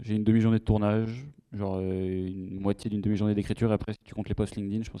cumulé, je pense. J'ai une demi-journée de tournage, genre une moitié d'une demi-journée d'écriture. Et après, si tu comptes les posts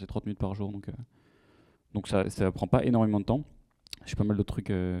LinkedIn, je pense que c'est 30 minutes par jour. Donc ça prend pas énormément de temps. J'ai pas mal de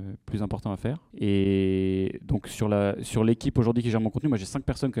trucs plus importants à faire. Et donc sur l'équipe aujourd'hui qui gère mon contenu, moi j'ai 5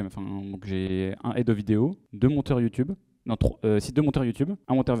 personnes quand même. Donc j'ai un head of vidéo, 2 monteurs YouTube, Non, c'est 2 monteurs YouTube,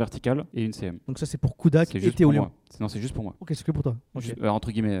 un monteur vertical et une CM. Donc ça c'est pour Coudac C'est et juste Théo pour Lyon. moi. Non, c'est juste pour moi. Ok, c'est que pour toi. Ok.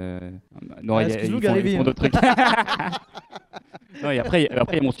 Entre guillemets. Non, Excuse-nous, ils Gary, font d'autres trucs. Non, et après,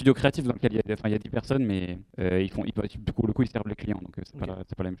 il y a mon studio créatif dans lequel il y a 10 personnes, mais le coup, ils servent les clients, donc c'est pas la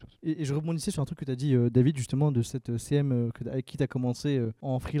même chose. Et je rebondissais sur un truc que tu as dit, David, justement, de cette CM avec qui tu as commencé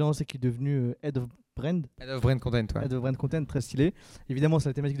en freelance et qui est devenu Head of Brand. Head of Brand Content, ouais. Head of Brand Content, très stylé. Évidemment, c'est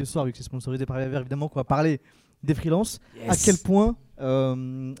la thématique de ce soir, vu que c'est sponsorisé par Wethenew, évidemment qu'on va parler des freelances. À quel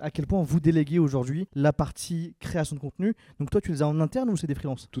point vous déléguez aujourd'hui la partie création de contenu? Donc toi, tu les as en interne ou c'est des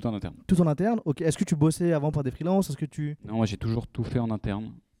freelances? Tout en interne. Tout en interne. Ok. Est-ce que tu bossais avant par des freelances? Est-ce que tu... Non, moi j'ai toujours tout fait en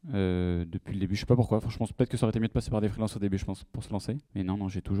interne. Depuis le début, je sais pas pourquoi. Franchement, peut-être que ça aurait été mieux de passer par des freelances au début, je pense, pour se lancer. Mais non,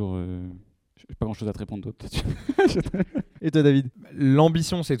 j'ai toujours. J'ai pas grand chose à te répondre d'autre. Et toi, David?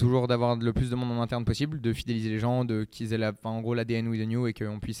 L'ambition, c'est toujours d'avoir le plus de monde en interne possible, de fidéliser les gens, qu'ils aient en gros l'ADN Wethenew et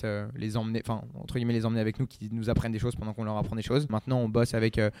qu'on puisse les emmener, entre guillemets, les emmener avec nous, qu'ils nous apprennent des choses pendant qu'on leur apprend des choses. Maintenant, on bosse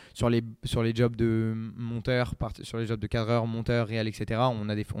avec sur les jobs de monteurs, sur les jobs de cadreurs, monteurs, réels, etc. On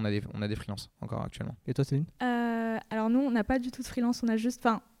a des freelances encore actuellement. Et toi, Céline? Alors nous, on n'a pas du tout de freelance,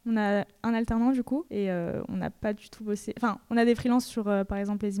 on a un alternant du coup et on n'a pas du tout bossé. Enfin, on a des freelances sur par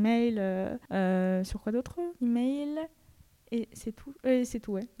exemple les emails, sur quoi d'autre? Email et c'est tout. C'est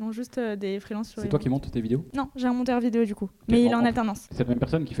tout, ouais. Non, juste des freelances sur. C'est toi qui montes tes vidéos? Non, j'ai un monteur vidéo du coup, mais il est en alternance. C'est la même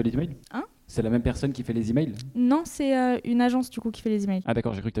personne qui fait les emails? Hein? C'est la même personne qui fait les emails? Non, c'est une agence du coup qui fait les emails. Ah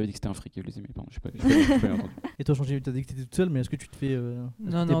d'accord, j'ai cru que tu avais dit que c'était un fric qui fait les emails. Pardon, j'ai pas entendu. Et toi, Changy, tu as dit que tu étais toute seule, mais est-ce que tu te fais...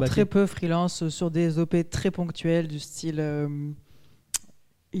 Non, très peu freelance sur des OP très ponctuels du style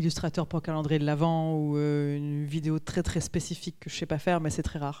illustrateur pour calendrier de l'Avent ou une vidéo très très spécifique que je sais pas faire, mais c'est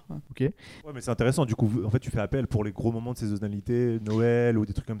très rare. Ok. Ouais, mais c'est intéressant. Du coup, en fait, tu fais appel pour les gros moments de saisonnalité, Noël ou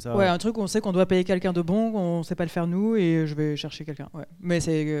des trucs comme ça. Ouais, un truc où on sait qu'on doit payer quelqu'un de bon, on sait pas le faire nous et je vais chercher quelqu'un. Ouais. Mais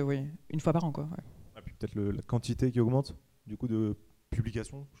c'est oui, une fois par an quoi. Ouais. Et puis peut-être la quantité qui augmente, du coup, de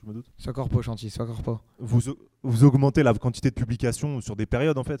publications, je me doute. Soit corpo, Chanty, soit corpo. Vous augmentez la quantité de publications sur des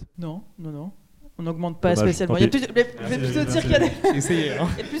périodes, en fait? Non. On n'augmente pas Dommage, spécialement. Je vais plutôt dire qu'il y a il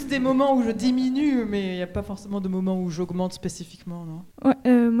y a plus des moments où je diminue, mais il n'y a pas forcément de moments où j'augmente spécifiquement. Non.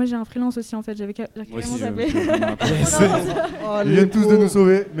 Ouais, moi j'ai un freelance aussi en fait. J'avais carrément zappé. Ils viennent tous de nous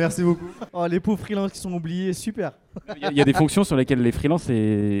sauver. Merci beaucoup. Oh, les pauvres freelances qui sont oubliés, super. Il y a des fonctions sur lesquelles les freelances,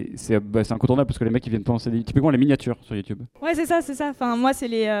 c'est incontournable parce que les mecs ils viennent pas en CDI. Typiquement les miniatures sur YouTube. Ouais, c'est ça. Enfin, moi, c'est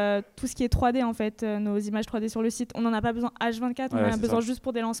tout ce qui est 3D en fait, nos images 3D sur le site. On n'en a pas besoin H24, on en a besoin juste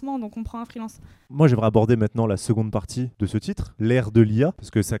pour des lancements, donc on prend un freelance. Moi, j'aimerais aborder maintenant la seconde partie de ce titre, l'ère de l'IA, parce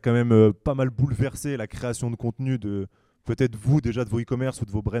que ça a quand même pas mal bouleversé la création de contenu de peut-être vous déjà de vos e-commerce ou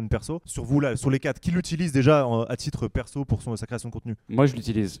de vos brands perso. Sur vous là, sur les 4, qui l'utilise déjà à titre perso pour sa création de contenu? Moi, je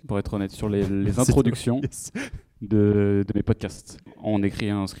l'utilise pour être honnête sur les introductions de mes podcasts. On écrit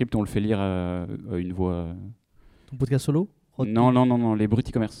un script, on le fait lire à une voix. Ton podcast solo? Non, les bruts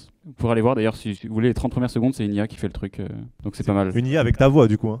e-commerce. Vous pourrez aller voir d'ailleurs si vous voulez les 30 premières secondes, c'est une IA qui fait le truc. Donc c'est pas mal. Une IA avec ta voix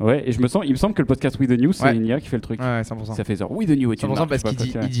du coup. Hein. Ouais, et il me semble que le podcast Wethenew, c'est une IA qui fait le truc. Ouais, 100%. Ça fait genre Wethenew et tu 100% parce qu'il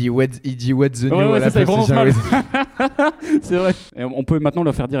dit Wethenew à la place place de c'est vrai. Et on peut maintenant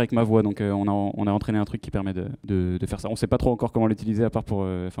le faire dire avec ma voix, donc on a entraîné un truc qui permet de faire ça. On sait pas trop encore comment l'utiliser à part pour.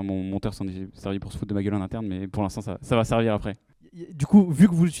 Mon monteur s'en est servi pour se foutre de ma gueule en interne, mais pour l'instant ça va servir après. Du coup, vu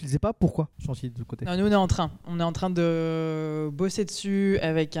que vous l'utilisez pas, pourquoi Chanty de côté? Non, nous on est en train de bosser dessus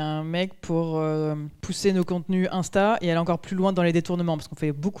avec un mec pour pousser nos contenus Insta et aller encore plus loin dans les détournements parce qu'on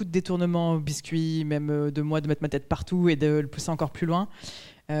fait beaucoup de détournements biscuits, même de moi de mettre ma tête partout et de le pousser encore plus loin.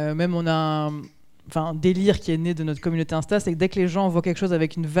 Même on a un délire qui est né de notre communauté Insta, c'est que dès que les gens voient quelque chose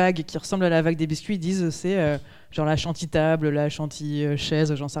avec une vague qui ressemble à la vague des biscuits, ils disent c'est genre la chanty table, la chanty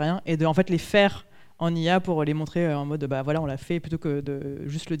chaise, j'en sais rien, et de en fait les faire en IA pour les montrer en mode voilà on l'a fait plutôt que de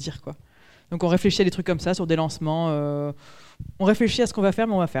juste le dire quoi. Donc on réfléchit à des trucs comme ça sur des lancements, on réfléchit à ce qu'on va faire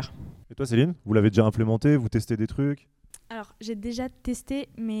mais on va faire. Et toi Céline, vous l'avez déjà implémenté, vous testez des trucs? Alors j'ai déjà testé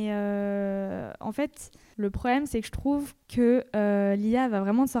mais en fait le problème c'est que je trouve que l'IA va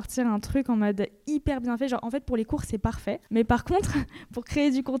vraiment sortir un truc en mode hyper bien fait, genre en fait pour les cours c'est parfait, mais par contre pour créer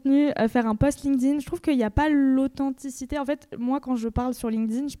du contenu, faire un post LinkedIn, je trouve qu'il n'y a pas l'authenticité. En fait moi quand je parle sur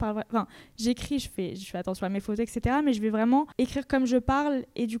LinkedIn, j'écris, je fais attention à mes photos etc, mais je vais vraiment écrire comme je parle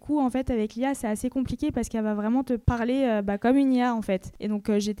et du coup en fait avec l'IA c'est assez compliqué parce qu'elle va vraiment te parler comme une IA en fait, et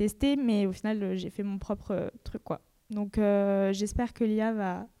donc j'ai testé mais au final j'ai fait mon propre truc quoi. Donc j'espère que l'IA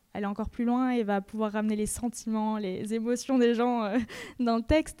va aller encore plus loin et va pouvoir ramener les sentiments, les émotions des gens dans le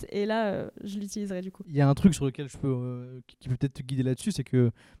texte. Et là, je l'utiliserai du coup. Il y a un truc sur lequel je peux, qui peut peut-être te guider là-dessus, c'est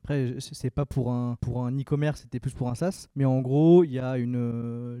que, après, c'est pas pour un e-commerce, c'était plus pour un SaaS. Mais en gros, il y a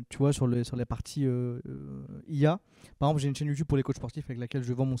tu vois, sur les parties IA, par exemple, j'ai une chaîne YouTube pour les coachs sportifs avec laquelle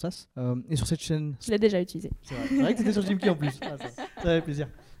je vends mon SaaS. Et sur cette chaîne. Je l'ai déjà utilisé. C'est vrai que c'était sur Jimky en plus. Ah, ça fait plaisir.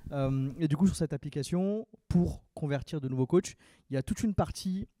 Et du coup, sur cette application, pour convertir de nouveaux coachs, il y a toute une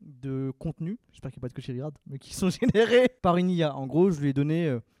partie de contenu, j'espère qu'il n'y a pas de coach qui regarde, mais qui sont générés par une IA. En gros, je lui ai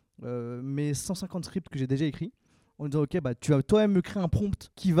donné mes 150 scripts que j'ai déjà écrits, en disant ok, bah, tu vas toi-même me créer un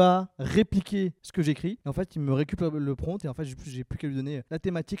prompt qui va répliquer ce que j'écris. Et en fait, il me récupère le prompt et en fait, j'ai plus qu'à lui donner la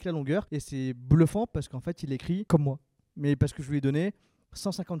thématique, la longueur. Et c'est bluffant parce qu'en fait, il écrit comme moi. Mais parce que je lui ai donné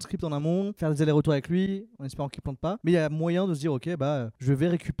 150 scripts en amont, faire des allers-retours avec lui en espérant qu'il plante pas. Mais il y a moyen de se dire ok, bah, je vais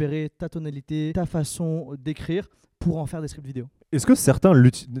récupérer ta tonalité, ta façon d'écrire pour en faire des scripts vidéo. Est-ce que certains,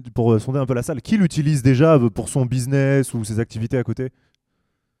 pour sonder un peu la salle, qui l'utilise déjà pour son business ou ses activités à côté?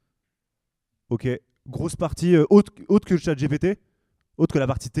 Ok, grosse partie autre que le chat GPT, autre que la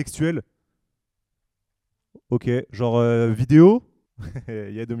partie textuelle. Ok, genre vidéo,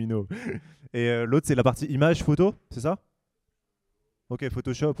 il y a Domino. Et l'autre c'est la partie image, photo, c'est ça? Ok,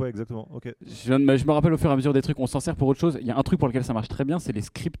 Photoshop, ouais, exactement. Okay. Je me rappelle au fur et à mesure des trucs, on s'en sert pour autre chose. Il y a un truc pour lequel ça marche très bien, c'est les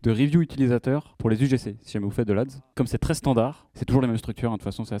scripts de review utilisateurs pour les UGC, si jamais vous faites de l'ADS. Comme c'est très standard, c'est toujours les mêmes structures. De toute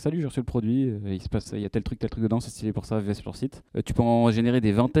façon, c'est salut, j'ai reçu le produit, il y a tel truc dedans, c'est stylé pour ça, va sur le site. Tu peux en générer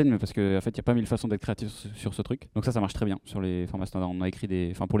des vingtaines, mais parce qu'en fait, il n'y a pas mille façons d'être créatif sur ce truc. Donc ça marche très bien sur les formats standards. On a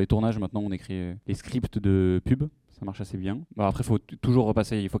écrit pour les tournages, maintenant, on écrit les scripts de pub. Ça marche assez bien. Bon, après, il faut toujours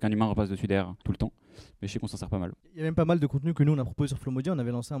repasser, il faut qu'un humain repasse dessus derrière tout le temps. Mais je sais qu'on s'en sert pas mal. Il y a même pas mal de contenu que nous on a proposé sur Flowmodia. On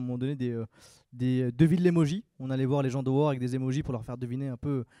avait lancé à un moment donné des devis de l'emoji. On allait voir les gens dehors avec des emojis pour leur faire deviner un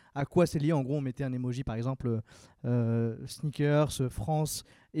peu à quoi c'est lié. En gros, on mettait un emoji par exemple sneakers, France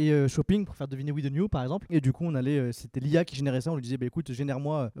et shopping pour faire deviner Wethenew par exemple. Et du coup, c'était l'IA qui générait ça. On lui disait bah, écoute,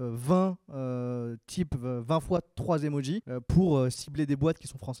 génère-moi 20 fois 3 emojis pour cibler des boîtes qui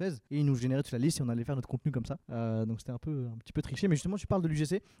sont françaises. Et il nous générait toute la liste et on allait faire notre contenu comme ça. Donc c'était un petit peu triché. Mais justement, tu parles de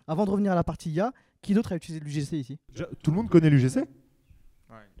l'UGC. Avant de revenir à la partie IA, qui d'autre a utilisé l'UGC ici? Tout le monde connaît l'UGC?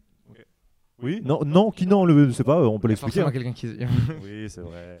 Ouais. Okay. Oui, non, qui non, je sais pas, on peut l'expliquer. Forcément quelqu'un qui. Oui, c'est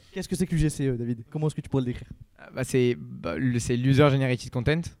vrai. Qu'est-ce que c'est que l'UGC, David? Comment est-ce que tu pourrais le décrire? C'est l'user generated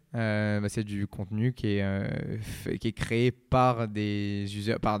content. C'est du contenu qui est créé par des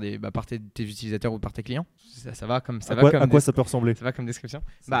users, par tes utilisateurs ou par tes clients. Ça va comme ça. À quoi ça peut ressembler? Ça va comme description.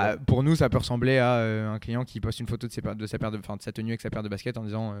 Pour nous, ça peut ressembler à un client qui poste une photo de sa tenue avec sa paire de baskets en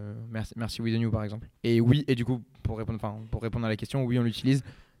disant merci Wethenew par exemple. Et oui, et du coup pour répondre à la question, oui on l'utilise.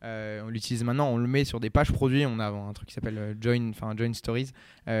 On l'utilise maintenant, on le met sur des pages produits. On a un truc qui s'appelle Join Stories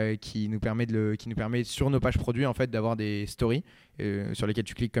qui nous permet sur nos pages produits en fait d'avoir des stories sur lesquelles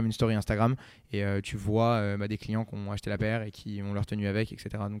tu cliques comme une story Instagram et tu vois des clients qui ont acheté la paire et qui ont leur tenue avec, etc.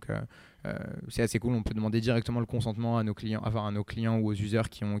 Donc c'est assez cool. On peut demander directement le consentement à nos clients ou aux users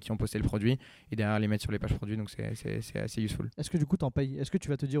qui ont posté le produit et derrière les mettre sur les pages produits. Donc c'est assez useful. Est-ce que du coup t'en payes? Est-ce que tu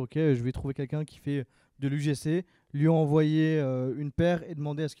vas te dire ok, je vais trouver quelqu'un qui fait de l'UGC, lui envoyer une paire et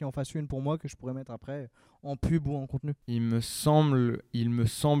demander à ce qu'il en fasse une pour moi que je pourrais mettre après en pub ou en contenu? Il me semble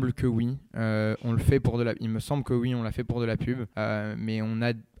que oui. On le fait pour de la. Il me semble que oui, on l'a fait pour de la pub. Mais on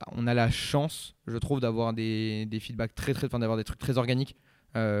a la chance, je trouve, d'avoir des feedbacks d'avoir des trucs très organiques.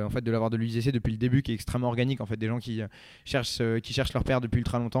 En fait, de l'avoir de l'UGC depuis le début, qui est extrêmement organique. En fait, des gens qui cherchent leur paire depuis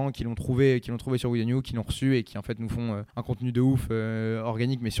ultra longtemps, qui l'ont trouvé sur Wethenew, qui l'ont reçu et qui en fait nous font un contenu de ouf,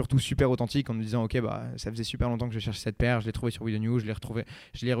 organique, mais surtout super authentique, en nous disant ok, bah ça faisait super longtemps que je cherchais cette paire, je l'ai trouvée sur Wethenew, je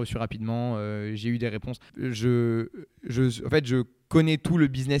l'ai reçue rapidement, j'ai eu des réponses. Je connais tout le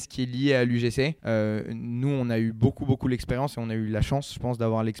business qui est lié à l'UGC. Nous, on a eu beaucoup l'expérience et on a eu la chance, je pense,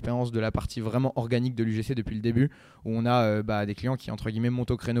 d'avoir l'expérience de la partie vraiment organique de l'UGC depuis le début, où on a des clients qui entre guillemets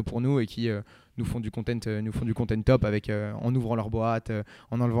montent au créneau pour nous et qui nous font du content top avec en ouvrant leur boîte,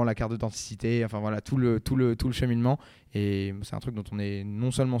 en enlevant la carte d'authenticité, enfin voilà tout le cheminement. Et c'est un truc dont on est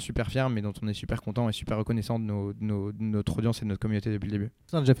non seulement super fier, mais dont on est super content et super reconnaissant de notre audience et de notre communauté depuis le début.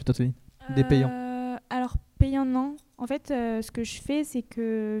 Ça, on a déjà fait toi, Tony. Des payants. Alors payants non. En fait, ce que je fais, c'est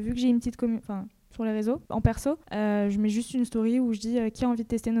que vu que j'ai une petite sur les réseaux, en perso, je mets juste une story où je dis qui a envie de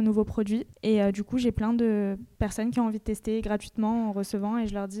tester nos nouveaux produits. Et du coup, j'ai plein de personnes qui ont envie de tester gratuitement en recevant. Et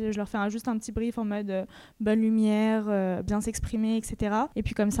je leur fais juste un petit brief en mode bonne lumière, bien s'exprimer, etc. Et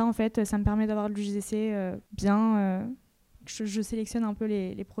puis comme ça, en fait, ça me permet d'avoir de l'UGC bien. Je sélectionne un peu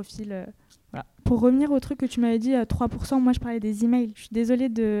les profils. Voilà. Pour revenir au truc que tu m'avais dit, 3%, moi je parlais des emails. Je suis désolée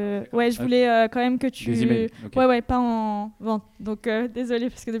de... Ouais, je voulais quand même que tu... Des emails, okay. Ouais, pas en vente. Donc désolée,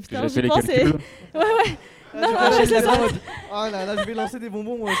 parce que depuis tout à l'heure, j'y pense. Ouais. Non, je sais ça. Oh là là, je vais lancer des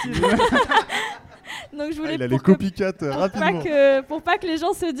bonbons moi aussi. Donc je voulais Il a les pour que- copycats rapidement. pour pas que les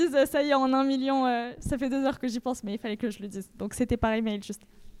gens se disent ça y est en 1 million, ça fait 2 heures que j'y pense, mais il fallait que je le dise. Donc c'était par email juste.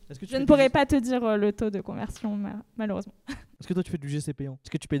 Est-ce que tu Je fais ne du pourrais G- pas te dire le taux de conversion malheureusement. Est-ce que toi tu fais du GC payant?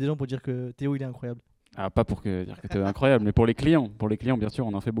 Est-ce que tu payes des gens pour dire que Théo il est incroyable? Ah, pas pour dire que t'es incroyable, mais pour les clients, bien sûr,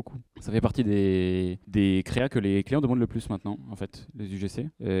 on en fait beaucoup. Ça fait partie des créas que les clients demandent le plus maintenant, en fait, les UGC.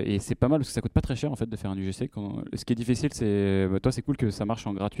 Et c'est pas mal parce que ça coûte pas très cher en fait de faire un UGC. Ce qui est difficile, c'est toi, c'est cool que ça marche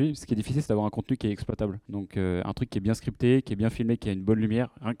en gratuit. Ce qui est difficile, c'est d'avoir un contenu qui est exploitable. Donc un truc qui est bien scripté, qui est bien filmé, qui a une bonne lumière.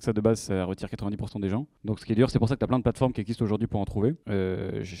 Rien que ça de base, ça retire 90% des gens. Donc ce qui est dur, c'est pour ça que t'as plein de plateformes qui existent aujourd'hui pour en trouver.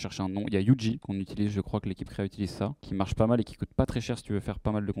 J'ai cherché un nom. Il y a Yuji qu'on utilise, je crois que l'équipe créa utilise ça, qui marche pas mal et qui coûte pas très cher si tu veux faire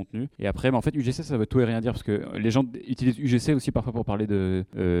pas mal de contenu. Et après, en fait, UGC, ça veut tout et rien dire parce que les gens utilisent UGC aussi parfois pour parler de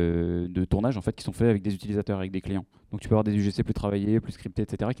tournage en fait, qui sont faits avec des utilisateurs, avec des clients. Donc tu peux avoir des UGC plus travaillés, plus scriptés,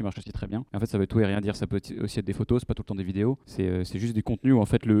 etc. qui marchent aussi très bien. Et en fait, ça veut tout et rien dire. Ça peut aussi être des photos, c'est pas tout le temps des vidéos. C'est juste du contenu où en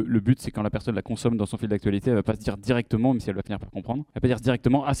fait le but c'est quand la personne la consomme dans son fil d'actualité, elle va pas se dire directement, même si elle va finir par comprendre. Elle va pas dire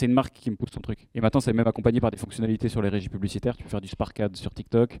directement c'est une marque qui me pousse son truc. Et maintenant c'est même accompagné par des fonctionnalités sur les régies publicitaires. Tu peux faire du Spark Ads sur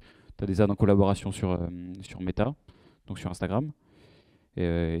TikTok. Tu as des ads en collaboration sur Meta, donc sur Instagram.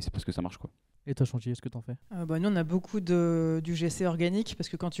 Et c'est parce que ça marche quoi. Et toi Chantier, est-ce que t'en fais? Nous, on a beaucoup du GC organique parce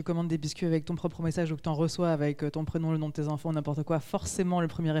que quand tu commandes des biscuits avec ton propre message ou que tu en reçois avec ton prénom, le nom de tes enfants, n'importe quoi, forcément, le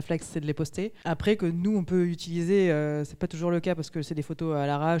premier réflexe, c'est de les poster. Après, que nous, on peut utiliser, c'est pas toujours le cas parce que c'est des photos à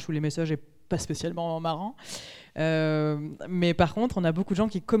l'arrache ou les messages est pas spécialement marrant. Mais par contre, on a beaucoup de gens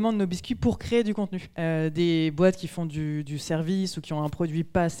qui commandent nos biscuits pour créer du contenu. Des boîtes qui font du service ou qui ont un produit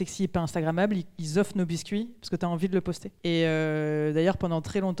pas sexy, pas instagrammable, ils offrent nos biscuits parce que tu as envie de le poster. Et d'ailleurs, pendant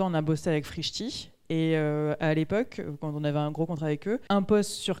très longtemps, on a bossé avec Frishti. Et à l'époque, quand on avait un gros contrat avec eux, un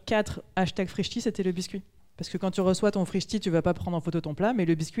post sur 4 hashtag Frishti, c'était le biscuit. Parce que quand tu reçois ton Frishti, tu vas pas prendre en photo ton plat, mais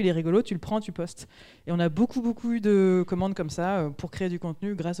le biscuit, il est rigolo, tu le prends, tu postes. Et on a beaucoup eu de commandes comme ça pour créer du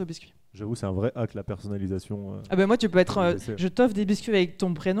contenu grâce au biscuit. J'avoue, c'est un vrai hack la personnalisation. Moi, tu peux être. UGC. Je t'offre des biscuits avec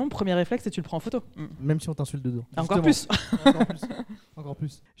ton prénom, premier réflexe, et tu le prends en photo. Même si on t'insulte dedans. Encore Justement. plus. Encore plus. Encore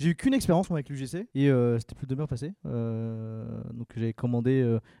plus. J'ai eu qu'une expérience moi avec l'UGC et c'était plus de bien passé. Donc j'avais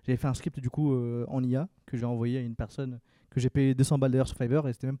commandé, j'avais fait un script du coup en IA que j'ai envoyé à une personne que j'ai payé 200 balles d'ailleurs sur Fiverr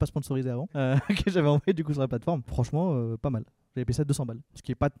et c'était même pas sponsorisé avant, que j'avais envoyé du coup sur la plateforme. Franchement, pas mal. J'avais payé ça 200 balles. Ce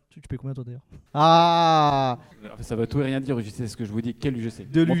qui est pas. Tu payes combien toi d'ailleurs? Ah, Ça va tout et rien dire UGC, c'est ce que je vous dis. Quel UGC?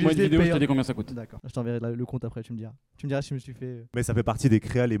 De Montre-moi une l'UGC vidéo, je te payant. dis combien ça coûte. d'accord. Je t'enverrai le compte après, tu me diras. Tu me diras si je me suis fait. Mais ça fait partie des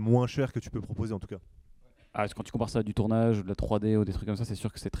créas les moins chers que tu peux proposer en tout cas. Ah, quand tu compares ça à du tournage ou de la 3D ou des trucs comme ça, c'est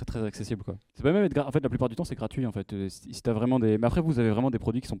sûr que c'est très très accessible quoi. C'est pas même être en fait la plupart du temps c'est gratuit en fait. Si t'as vraiment des mais après vous avez vraiment des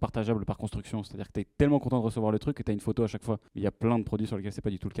produits qui sont partageables par construction, c'est-à-dire que t'es tellement content de recevoir le truc que t'as une photo à chaque fois. Mais il y a plein de produits sur lesquels c'est pas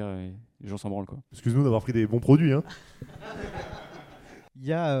du tout le cas et les gens s'en branlent quoi. Excuse-nous d'avoir pris des bons produits. Hein. Il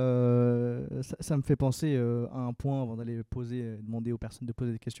y a, ça me fait penser à un point avant d'aller demander aux personnes de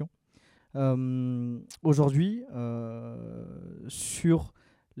poser des questions. Aujourd'hui,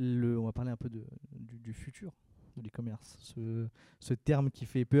 on va parler un peu du futur de l'e-commerce, ce terme qui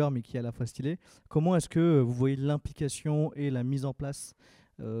fait peur mais qui est à la fois stylé. Comment est-ce que vous voyez l'implication et la mise en place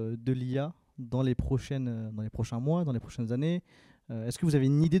de l'IA dans les prochains mois, dans les prochaines années? Est-ce que vous avez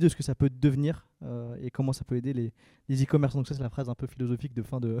une idée de ce que ça peut devenir et comment ça peut aider les e-commerçants? Donc ça c'est la phrase un peu philosophique de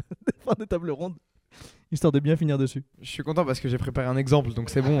fin de table ronde, histoire de bien finir dessus. Je suis content parce que j'ai préparé un exemple, donc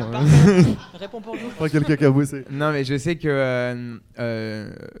c'est bon. Réponds pour nous. Pas quelqu'un qui a bossé. Non, mais je sais que,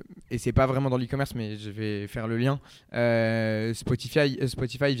 et c'est pas vraiment dans l'e-commerce, mais je vais faire le lien.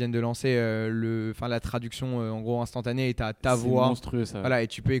 Spotify viennent de lancer la traduction en gros instantanée et t'as ta voix. C'est monstrueux ça. Voilà, et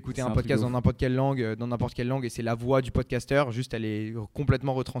tu peux écouter C'est un un podcast truc dans n'importe quelle langue, et c'est la voix du podcasteur, juste elle est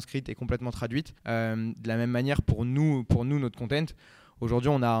complètement retranscrite et complètement traduite. De la même manière pour nous notre content. Aujourd'hui,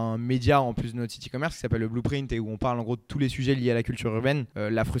 on a un média en plus de notre site e-commerce qui s'appelle le Blueprint et où on parle en gros de tous les sujets liés à la culture urbaine.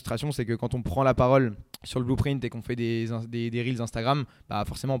 La frustration, c'est que quand on prend la parole sur le Blueprint et qu'on fait des reels Instagram, bah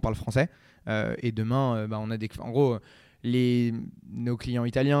forcément on parle français. Et demain, on a en gros nos clients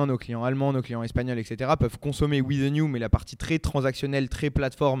italiens, nos clients allemands, nos clients espagnols, etc. peuvent consommer Wethenew, mais la partie très transactionnelle, très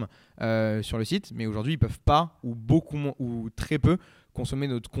plateforme sur le site. Mais aujourd'hui, ils peuvent pas ou beaucoup moins ou très peu consommer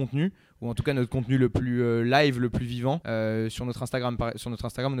notre contenu, ou en tout cas notre contenu le plus live, le plus vivant sur notre Instagram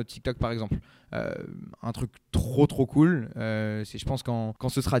ou notre TikTok par exemple. Un truc trop cool, c'est je pense quand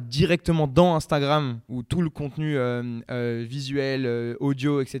ce sera directement dans Instagram où tout le contenu visuel,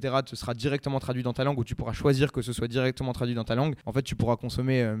 audio, etc. te sera directement traduit dans ta langue, où tu pourras choisir que ce soit directement traduit dans ta langue. En fait, tu pourras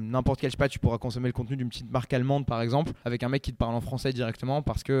consommer n'importe quel, tu pourras consommer le contenu d'une petite marque allemande par exemple, avec un mec qui te parle en français directement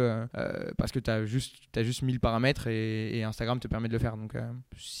parce que t'as juste mis le paramètre et Instagram te permet de le faire. Donc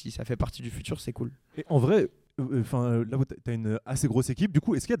si ça fait partie du futur, c'est cool. Et en vrai, là, tu as une assez grosse équipe. Du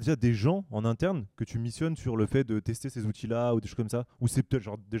coup, est-ce qu'il y a déjà des gens en interne que tu missionnes sur le fait de tester ces outils-là ou des choses comme ça? Ou c'est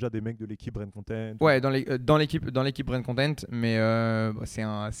peut-être déjà des mecs de l'équipe Brand Content? Ouais, dans l'équipe Brand Content, mais c'est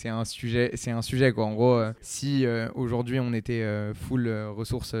un sujet quoi. En gros, si aujourd'hui on était full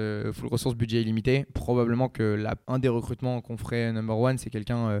ressources budget illimité, probablement que un des recrutements qu'on ferait number one, c'est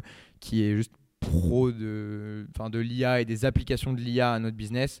quelqu'un qui est juste pro de l'IA et des applications de l'IA à notre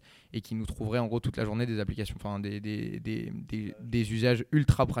business et qui nous trouverait en gros toute la journée des applications, des usages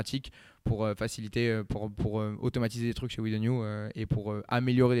ultra pratiques pour faciliter, pour automatiser des trucs chez Wethenew et pour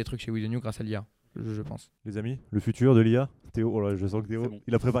améliorer des trucs chez Wethenew grâce à l'IA, je pense. Les amis, le futur de l'IA? Théo, oh là, je sens que Théo, Bon.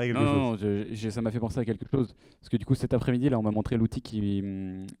 il a préparé quelque chose. Non, ça m'a fait penser à quelque chose. Parce que du coup, cet après-midi, là, on m'a montré l'outil qui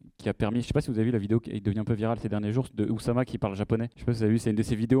a permis. Je sais pas si vous avez vu la vidéo qui est devenue un peu virale ces derniers jours de Oussama qui parle japonais. Je sais pas si vous avez vu, c'est une de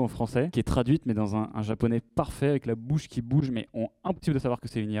ses vidéos en français qui est traduite, mais dans un japonais parfait avec la bouche qui bouge, mais impossible de savoir que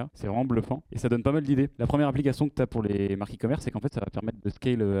c'est une IA. C'est vraiment bluffant et ça donne pas mal d'idées. La première application que tu as pour les marques e-commerce, c'est qu'en fait, ça va permettre de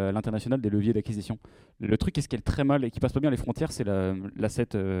scale à l'international des leviers d'acquisition. Le truc qui scale très mal et qui passe pas bien les frontières, c'est l'asset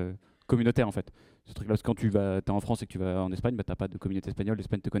communautaire en fait. Ce truc là, quand tu es en France et que tu vas en Espagne, t'as pas de communauté espagnole,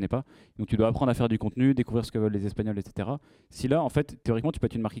 l'Espagne te connaît pas, donc tu dois apprendre à faire du contenu, découvrir ce que veulent les Espagnols, etc. Si là en fait théoriquement tu peux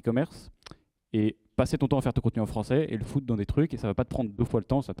être une marque e-commerce et passer ton temps à faire ton contenu en français et le foutre dans des trucs et ça va pas te prendre 2 fois le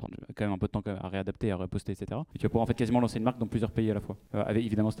temps, ça te prend quand même un peu de temps à réadapter, à reposter, etc. Et tu vas pouvoir en fait quasiment lancer une marque dans plusieurs pays à la fois.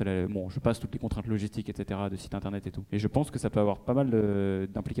 Évidemment, je passe toutes les contraintes logistiques, etc. de site internet et tout. Et je pense que ça peut avoir pas mal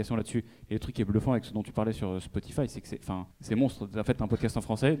d'implications là-dessus. Et le truc qui est bluffant avec ce dont tu parlais sur Spotify, c'est que c'est monstre. En fait, un podcast en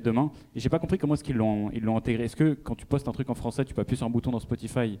français demain. Et j'ai pas compris comment est-ce qu'ils l'ont intégré. Est-ce que quand tu postes un truc en français, tu peux appuyer sur un bouton dans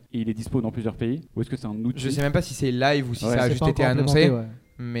Spotify et il est dispo dans plusieurs pays, ou est-ce que c'est un outil? Je sais même pas si c'est live ou si ça a juste été annoncé.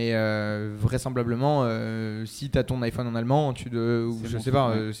 Mais vraisemblablement, si tu as ton iPhone en allemand, je sais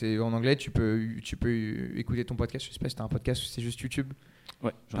pas, c'est en anglais, tu peux écouter ton podcast. Je sais pas si tu as un podcast ou c'est juste YouTube.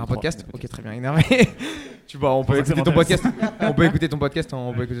 Ouais, un podcast. Ok, très bien, énervé. On peut écouter ton podcast. On peut écouter ton podcast en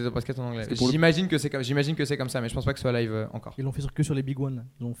anglais. J'imagine que c'est comme ça, mais je pense pas que ce soit live encore. Ils l'ont fait que sur les big ones. Là.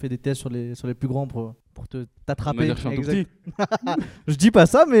 Ils ont fait des tests sur les plus grands pour t'attraper. Je dis pas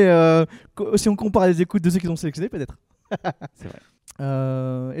ça, mais si on compare les écoutes de ceux qu'ils ont sélectionnés, peut-être. C'est vrai.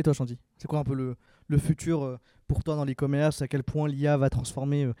 Et toi, Chandy, c'est quoi un peu le futur pour toi dans l'e-commerce? À quel point l'IA va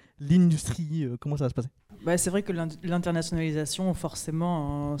transformer l'industrie? Comment ça va se passer? C'est vrai que l'internationalisation,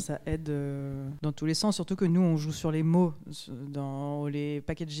 forcément, ça aide dans tous les sens. Surtout que nous, on joue sur les mots, dans les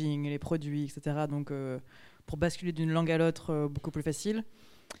packaging, les produits, etc. Donc, pour basculer d'une langue à l'autre, beaucoup plus facile.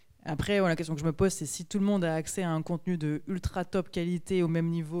 Après, la question que je me pose, c'est si tout le monde a accès à un contenu de ultra top qualité au même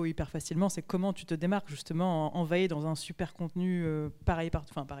niveau hyper facilement, c'est comment tu te démarques justement envahi dans un super contenu pareil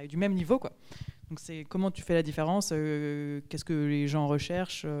du même niveau, quoi. Donc c'est comment tu fais la différence, qu'est-ce que les gens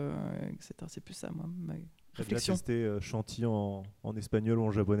recherchent, etc. C'est plus ça, moi, ma réflexion. Tu as déjà testé Chanty en espagnol ou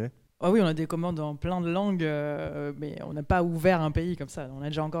en japonais? Ah oui, on a des commandes en plein de langues, mais on n'a pas ouvert un pays comme ça. On a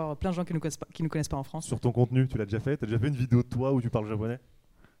déjà encore plein de gens qui nous connaissent pas en France. Sur ton contenu, tu l'as déjà fait? Tu as déjà fait une vidéo de toi où tu parles japonais?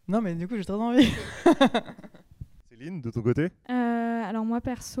 Non, mais du coup, j'ai très envie. Céline, de ton côté? Alors moi,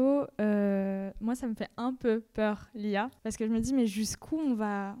 perso, moi, ça me fait un peu peur, l'IA. Parce que je me dis, mais jusqu'où on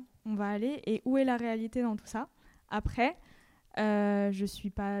va aller et où est la réalité dans tout ça? Après, je ne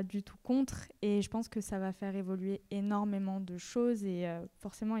suis pas du tout contre et je pense que ça va faire évoluer énormément de choses. Et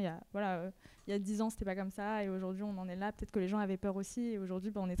forcément, il y a 10 ans, c'était pas comme ça et aujourd'hui, on en est là. Peut-être que les gens avaient peur aussi et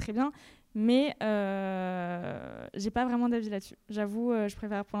aujourd'hui, on est très bien. Mais j'ai pas vraiment d'avis là-dessus. J'avoue, je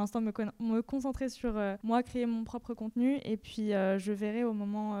préfère pour l'instant me concentrer sur moi, créer mon propre contenu et puis je verrai au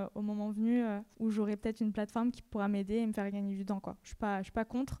moment venu où j'aurai peut-être une plateforme qui pourra m'aider et me faire gagner du temps, quoi. Je suis pas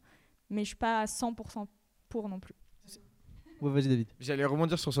contre, mais je suis pas à 100% pour non plus. Ouais, vas-y David. J'allais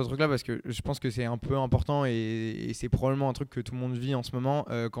rebondir sur ce truc-là parce que je pense que c'est un peu important et c'est probablement un truc que tout le monde vit en ce moment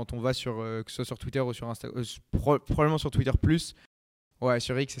quand on va sur que ce soit sur Twitter ou sur Instagram, probablement sur Twitter plus. Ouais,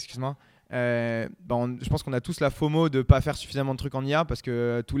 sur X, excuse-moi. Je pense qu'on a tous la FOMO de pas faire suffisamment de trucs en IA parce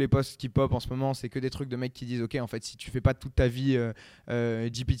que tous les posts qui pop en ce moment, c'est que des trucs de mecs qui disent ok, en fait, si tu fais pas toute ta vie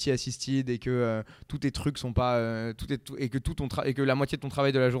GPT assisted et que tous tes trucs sont pas et que la moitié de ton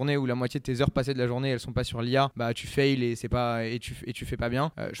travail de la journée ou la moitié de tes heures passées de la journée, elles sont pas sur l'IA, bah tu fails et tu fais pas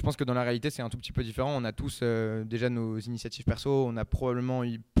bien. Je pense que dans la réalité, c'est un tout petit peu différent. On a tous déjà nos initiatives perso, on a probablement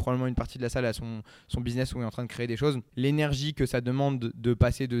une partie de la salle à son business où on est en train de créer des choses. L'énergie que ça demande de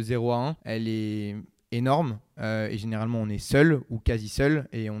passer de 0 à 1, elle est énorme et généralement on est seul ou quasi seul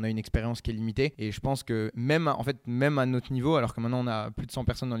et on a une expérience qui est limitée et je pense que même à notre niveau, alors que maintenant on a plus de 100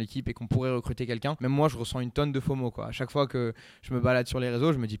 personnes dans l'équipe et qu'on pourrait recruter quelqu'un, même moi je ressens une tonne de FOMO, quoi. À chaque fois que je me balade sur les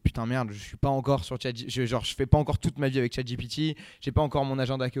réseaux, je me dis putain merde, je suis pas encore sur je fais pas encore toute ma vie avec ChatGPT, j'ai pas encore mon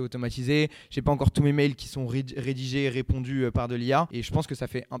agenda qui est automatisé, j'ai pas encore tous mes mails qui sont rédigés et répondus par de l'IA et je pense que ça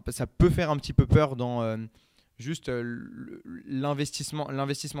peut faire un petit peu peur dans juste l'investissement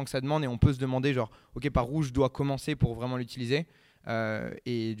que ça demande, et on peut se demander genre ok, par où je dois commencer pour vraiment l'utiliser.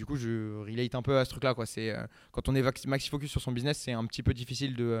 Et du coup je relate un peu à ce truc là quoi. C'est quand on est maxi focus sur son business, c'est un petit peu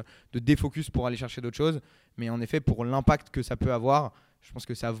difficile de défocus pour aller chercher d'autres choses, mais en effet pour l'impact que ça peut avoir, je pense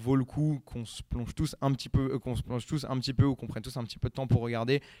que ça vaut le coup qu'on se plonge tous un petit peu ou qu'on prenne tous un petit peu de temps pour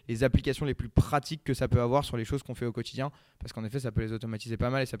regarder les applications les plus pratiques que ça peut avoir sur les choses qu'on fait au quotidien, parce qu'en effet ça peut les automatiser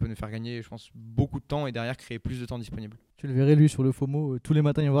pas mal et ça peut nous faire gagner, je pense, beaucoup de temps et derrière créer plus de temps disponible. Tu le verrais lui sur le FOMO tous les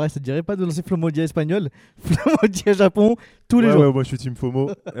matins, il va, ça te dirait pas de lancer Flomodia espagnol, Flomodia Japon tous les jours. Ouais, moi je suis team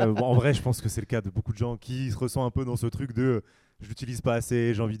FOMO. En vrai, je pense que c'est le cas de beaucoup de gens qui se ressentent un peu dans ce truc de je l'utilise pas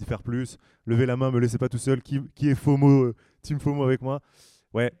assez, j'ai envie de faire plus. Levez la main, me laissez pas tout seul. Qui est FOMO, team FOMO avec moi?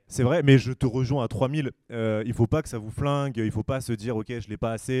 Ouais, c'est vrai, mais je te rejoins à 3000. Il faut pas que ça vous flingue, il faut pas se dire ok, je l'ai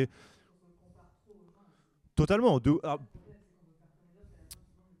pas assez. Totalement.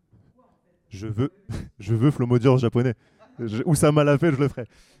 Je veux Flomodia en japonais. Oussama l'a fait, je le ferai.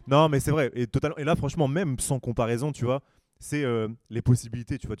 Non, mais c'est vrai. Et là, franchement, même sans comparaison, tu vois, c'est les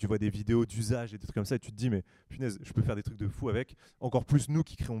possibilités. Tu vois des vidéos d'usage et des trucs comme ça, et tu te dis, mais punaise, je peux faire des trucs de fou avec. Encore plus nous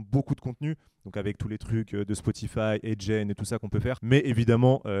qui créons beaucoup de contenu, donc avec tous les trucs de Spotify, Gen et tout ça qu'on peut faire. Mais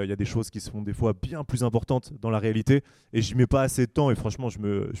évidemment, il y a des choses qui sont des fois bien plus importantes dans la réalité, et j'y mets pas assez de temps. Et franchement, je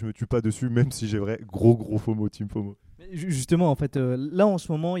me tue pas dessus, même si j'ai vrai gros FOMO, team FOMO. Justement, en fait, là en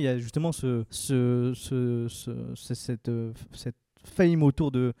ce moment, il y a justement cette fame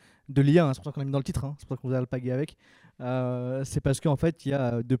autour de l'IA, hein. C'est pour ça qu'on l'a mis dans le titre, hein. C'est pour ça qu'on vous a alpagué avec. C'est parce qu'en fait, il y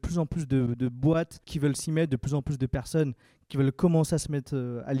a de plus en plus de boîtes qui veulent s'y mettre, de plus en plus de personnes qui veulent commencer à se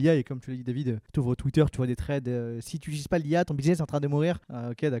mettre à l'IA. Et comme tu l'as dit, David, tu ouvres Twitter, tu vois des threads. Si tu n'utilises pas l'IA, ton business est en train de mourir.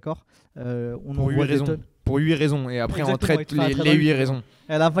 Ok, d'accord. Pour 8 raisons. Et après, on traite les 8 raisons.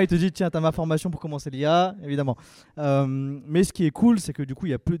 Et à la fin, il te dit tiens, tu as ma formation pour commencer l'IA, évidemment. Mais ce qui est cool, c'est que du coup,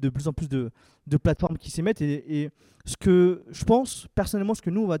 il y a de plus en plus de plateformes qui s'y mettent. Et ce que je pense, personnellement, ce que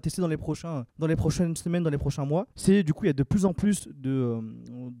nous, on va tester dans les prochaines semaines, dans les prochains mois, c'est du coup, il y a de plus en plus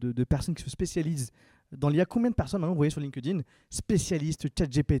de personnes qui se spécialisent dans l'IA. Combien de personnes maintenant vous voyez sur LinkedIn, spécialistes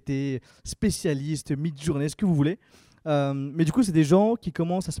ChatGPT, spécialistes Midjourney, ce que vous voulez. Mais du coup, c'est des gens qui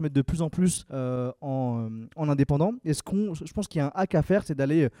commencent à se mettre de plus en plus en indépendant. Et je pense qu'il y a un hack à faire, c'est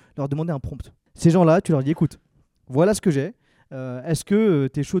d'aller leur demander un prompt. Ces gens-là, tu leur dis écoute, voilà ce que j'ai. Est-ce que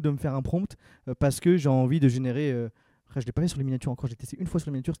tu es chaud de me faire un prompt parce que j'ai envie de générer. Je ne l'ai pas fait sur les miniatures encore, j'ai testé une fois sur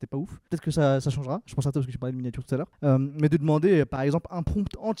les miniatures, c'était pas ouf. Peut-être que ça changera, je pense à toi parce que tu parlais de miniatures tout à l'heure. Mais de demander par exemple un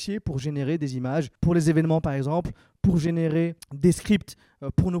prompt entier pour générer des images, pour les événements par exemple, pour générer des scripts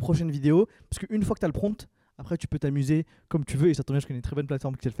pour nos prochaines vidéos. Parce qu'une fois que tu as le prompt, après tu peux t'amuser comme tu veux, et ça tombe bien, je connais une très bonne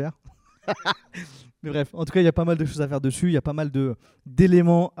plateforme qui sait le faire. Mais bref, en tout cas, il y a pas mal de choses à faire dessus, il y a pas mal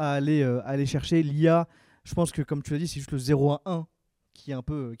d'éléments à aller chercher. L'IA, je pense que comme tu l'as dit, c'est juste le 0 à 1 qui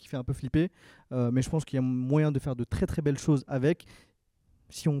fait un peu flipper, mais je pense qu'il y a moyen de faire de très très belles choses avec,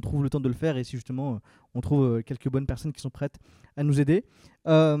 si on trouve le temps de le faire et si justement on trouve quelques bonnes personnes qui sont prêtes à nous aider.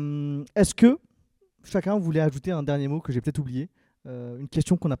 Est-ce que chacun voulait ajouter un dernier mot que j'ai peut-être oublié, une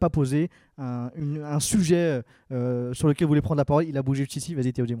question qu'on n'a pas posée, un sujet sur lequel vous voulez prendre la parole? Il a bougé juste ici,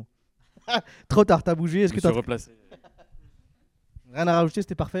 vas-y Théo, dis-moi. Trop tard, t'as bougé. Je me suis replacé. Rien à rajouter,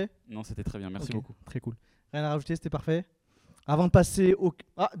 c'était parfait? Non, c'était très bien, merci beaucoup. Très cool. Rien à rajouter, c'était parfait. Avant de passer au...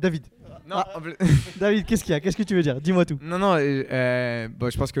 Ah, David. Non, David, qu'est-ce qu'il y a? Qu'est-ce que tu veux dire? Dis-moi tout. Non,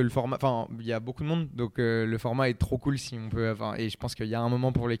 je pense que le format... Enfin, il y a beaucoup de monde, donc le format est trop cool si on peut... Et je pense qu'il y a un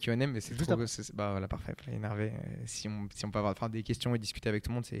moment pour les Q&A, mais c'est juste trop... Voilà, parfait, énervé. Si on peut avoir des questions et discuter avec tout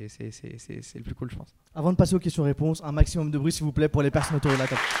le monde, c'est le plus cool, je pense. Avant de passer aux questions-réponses, un maximum de bruit, s'il vous plaît, pour les personnes autour de la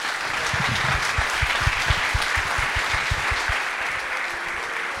table.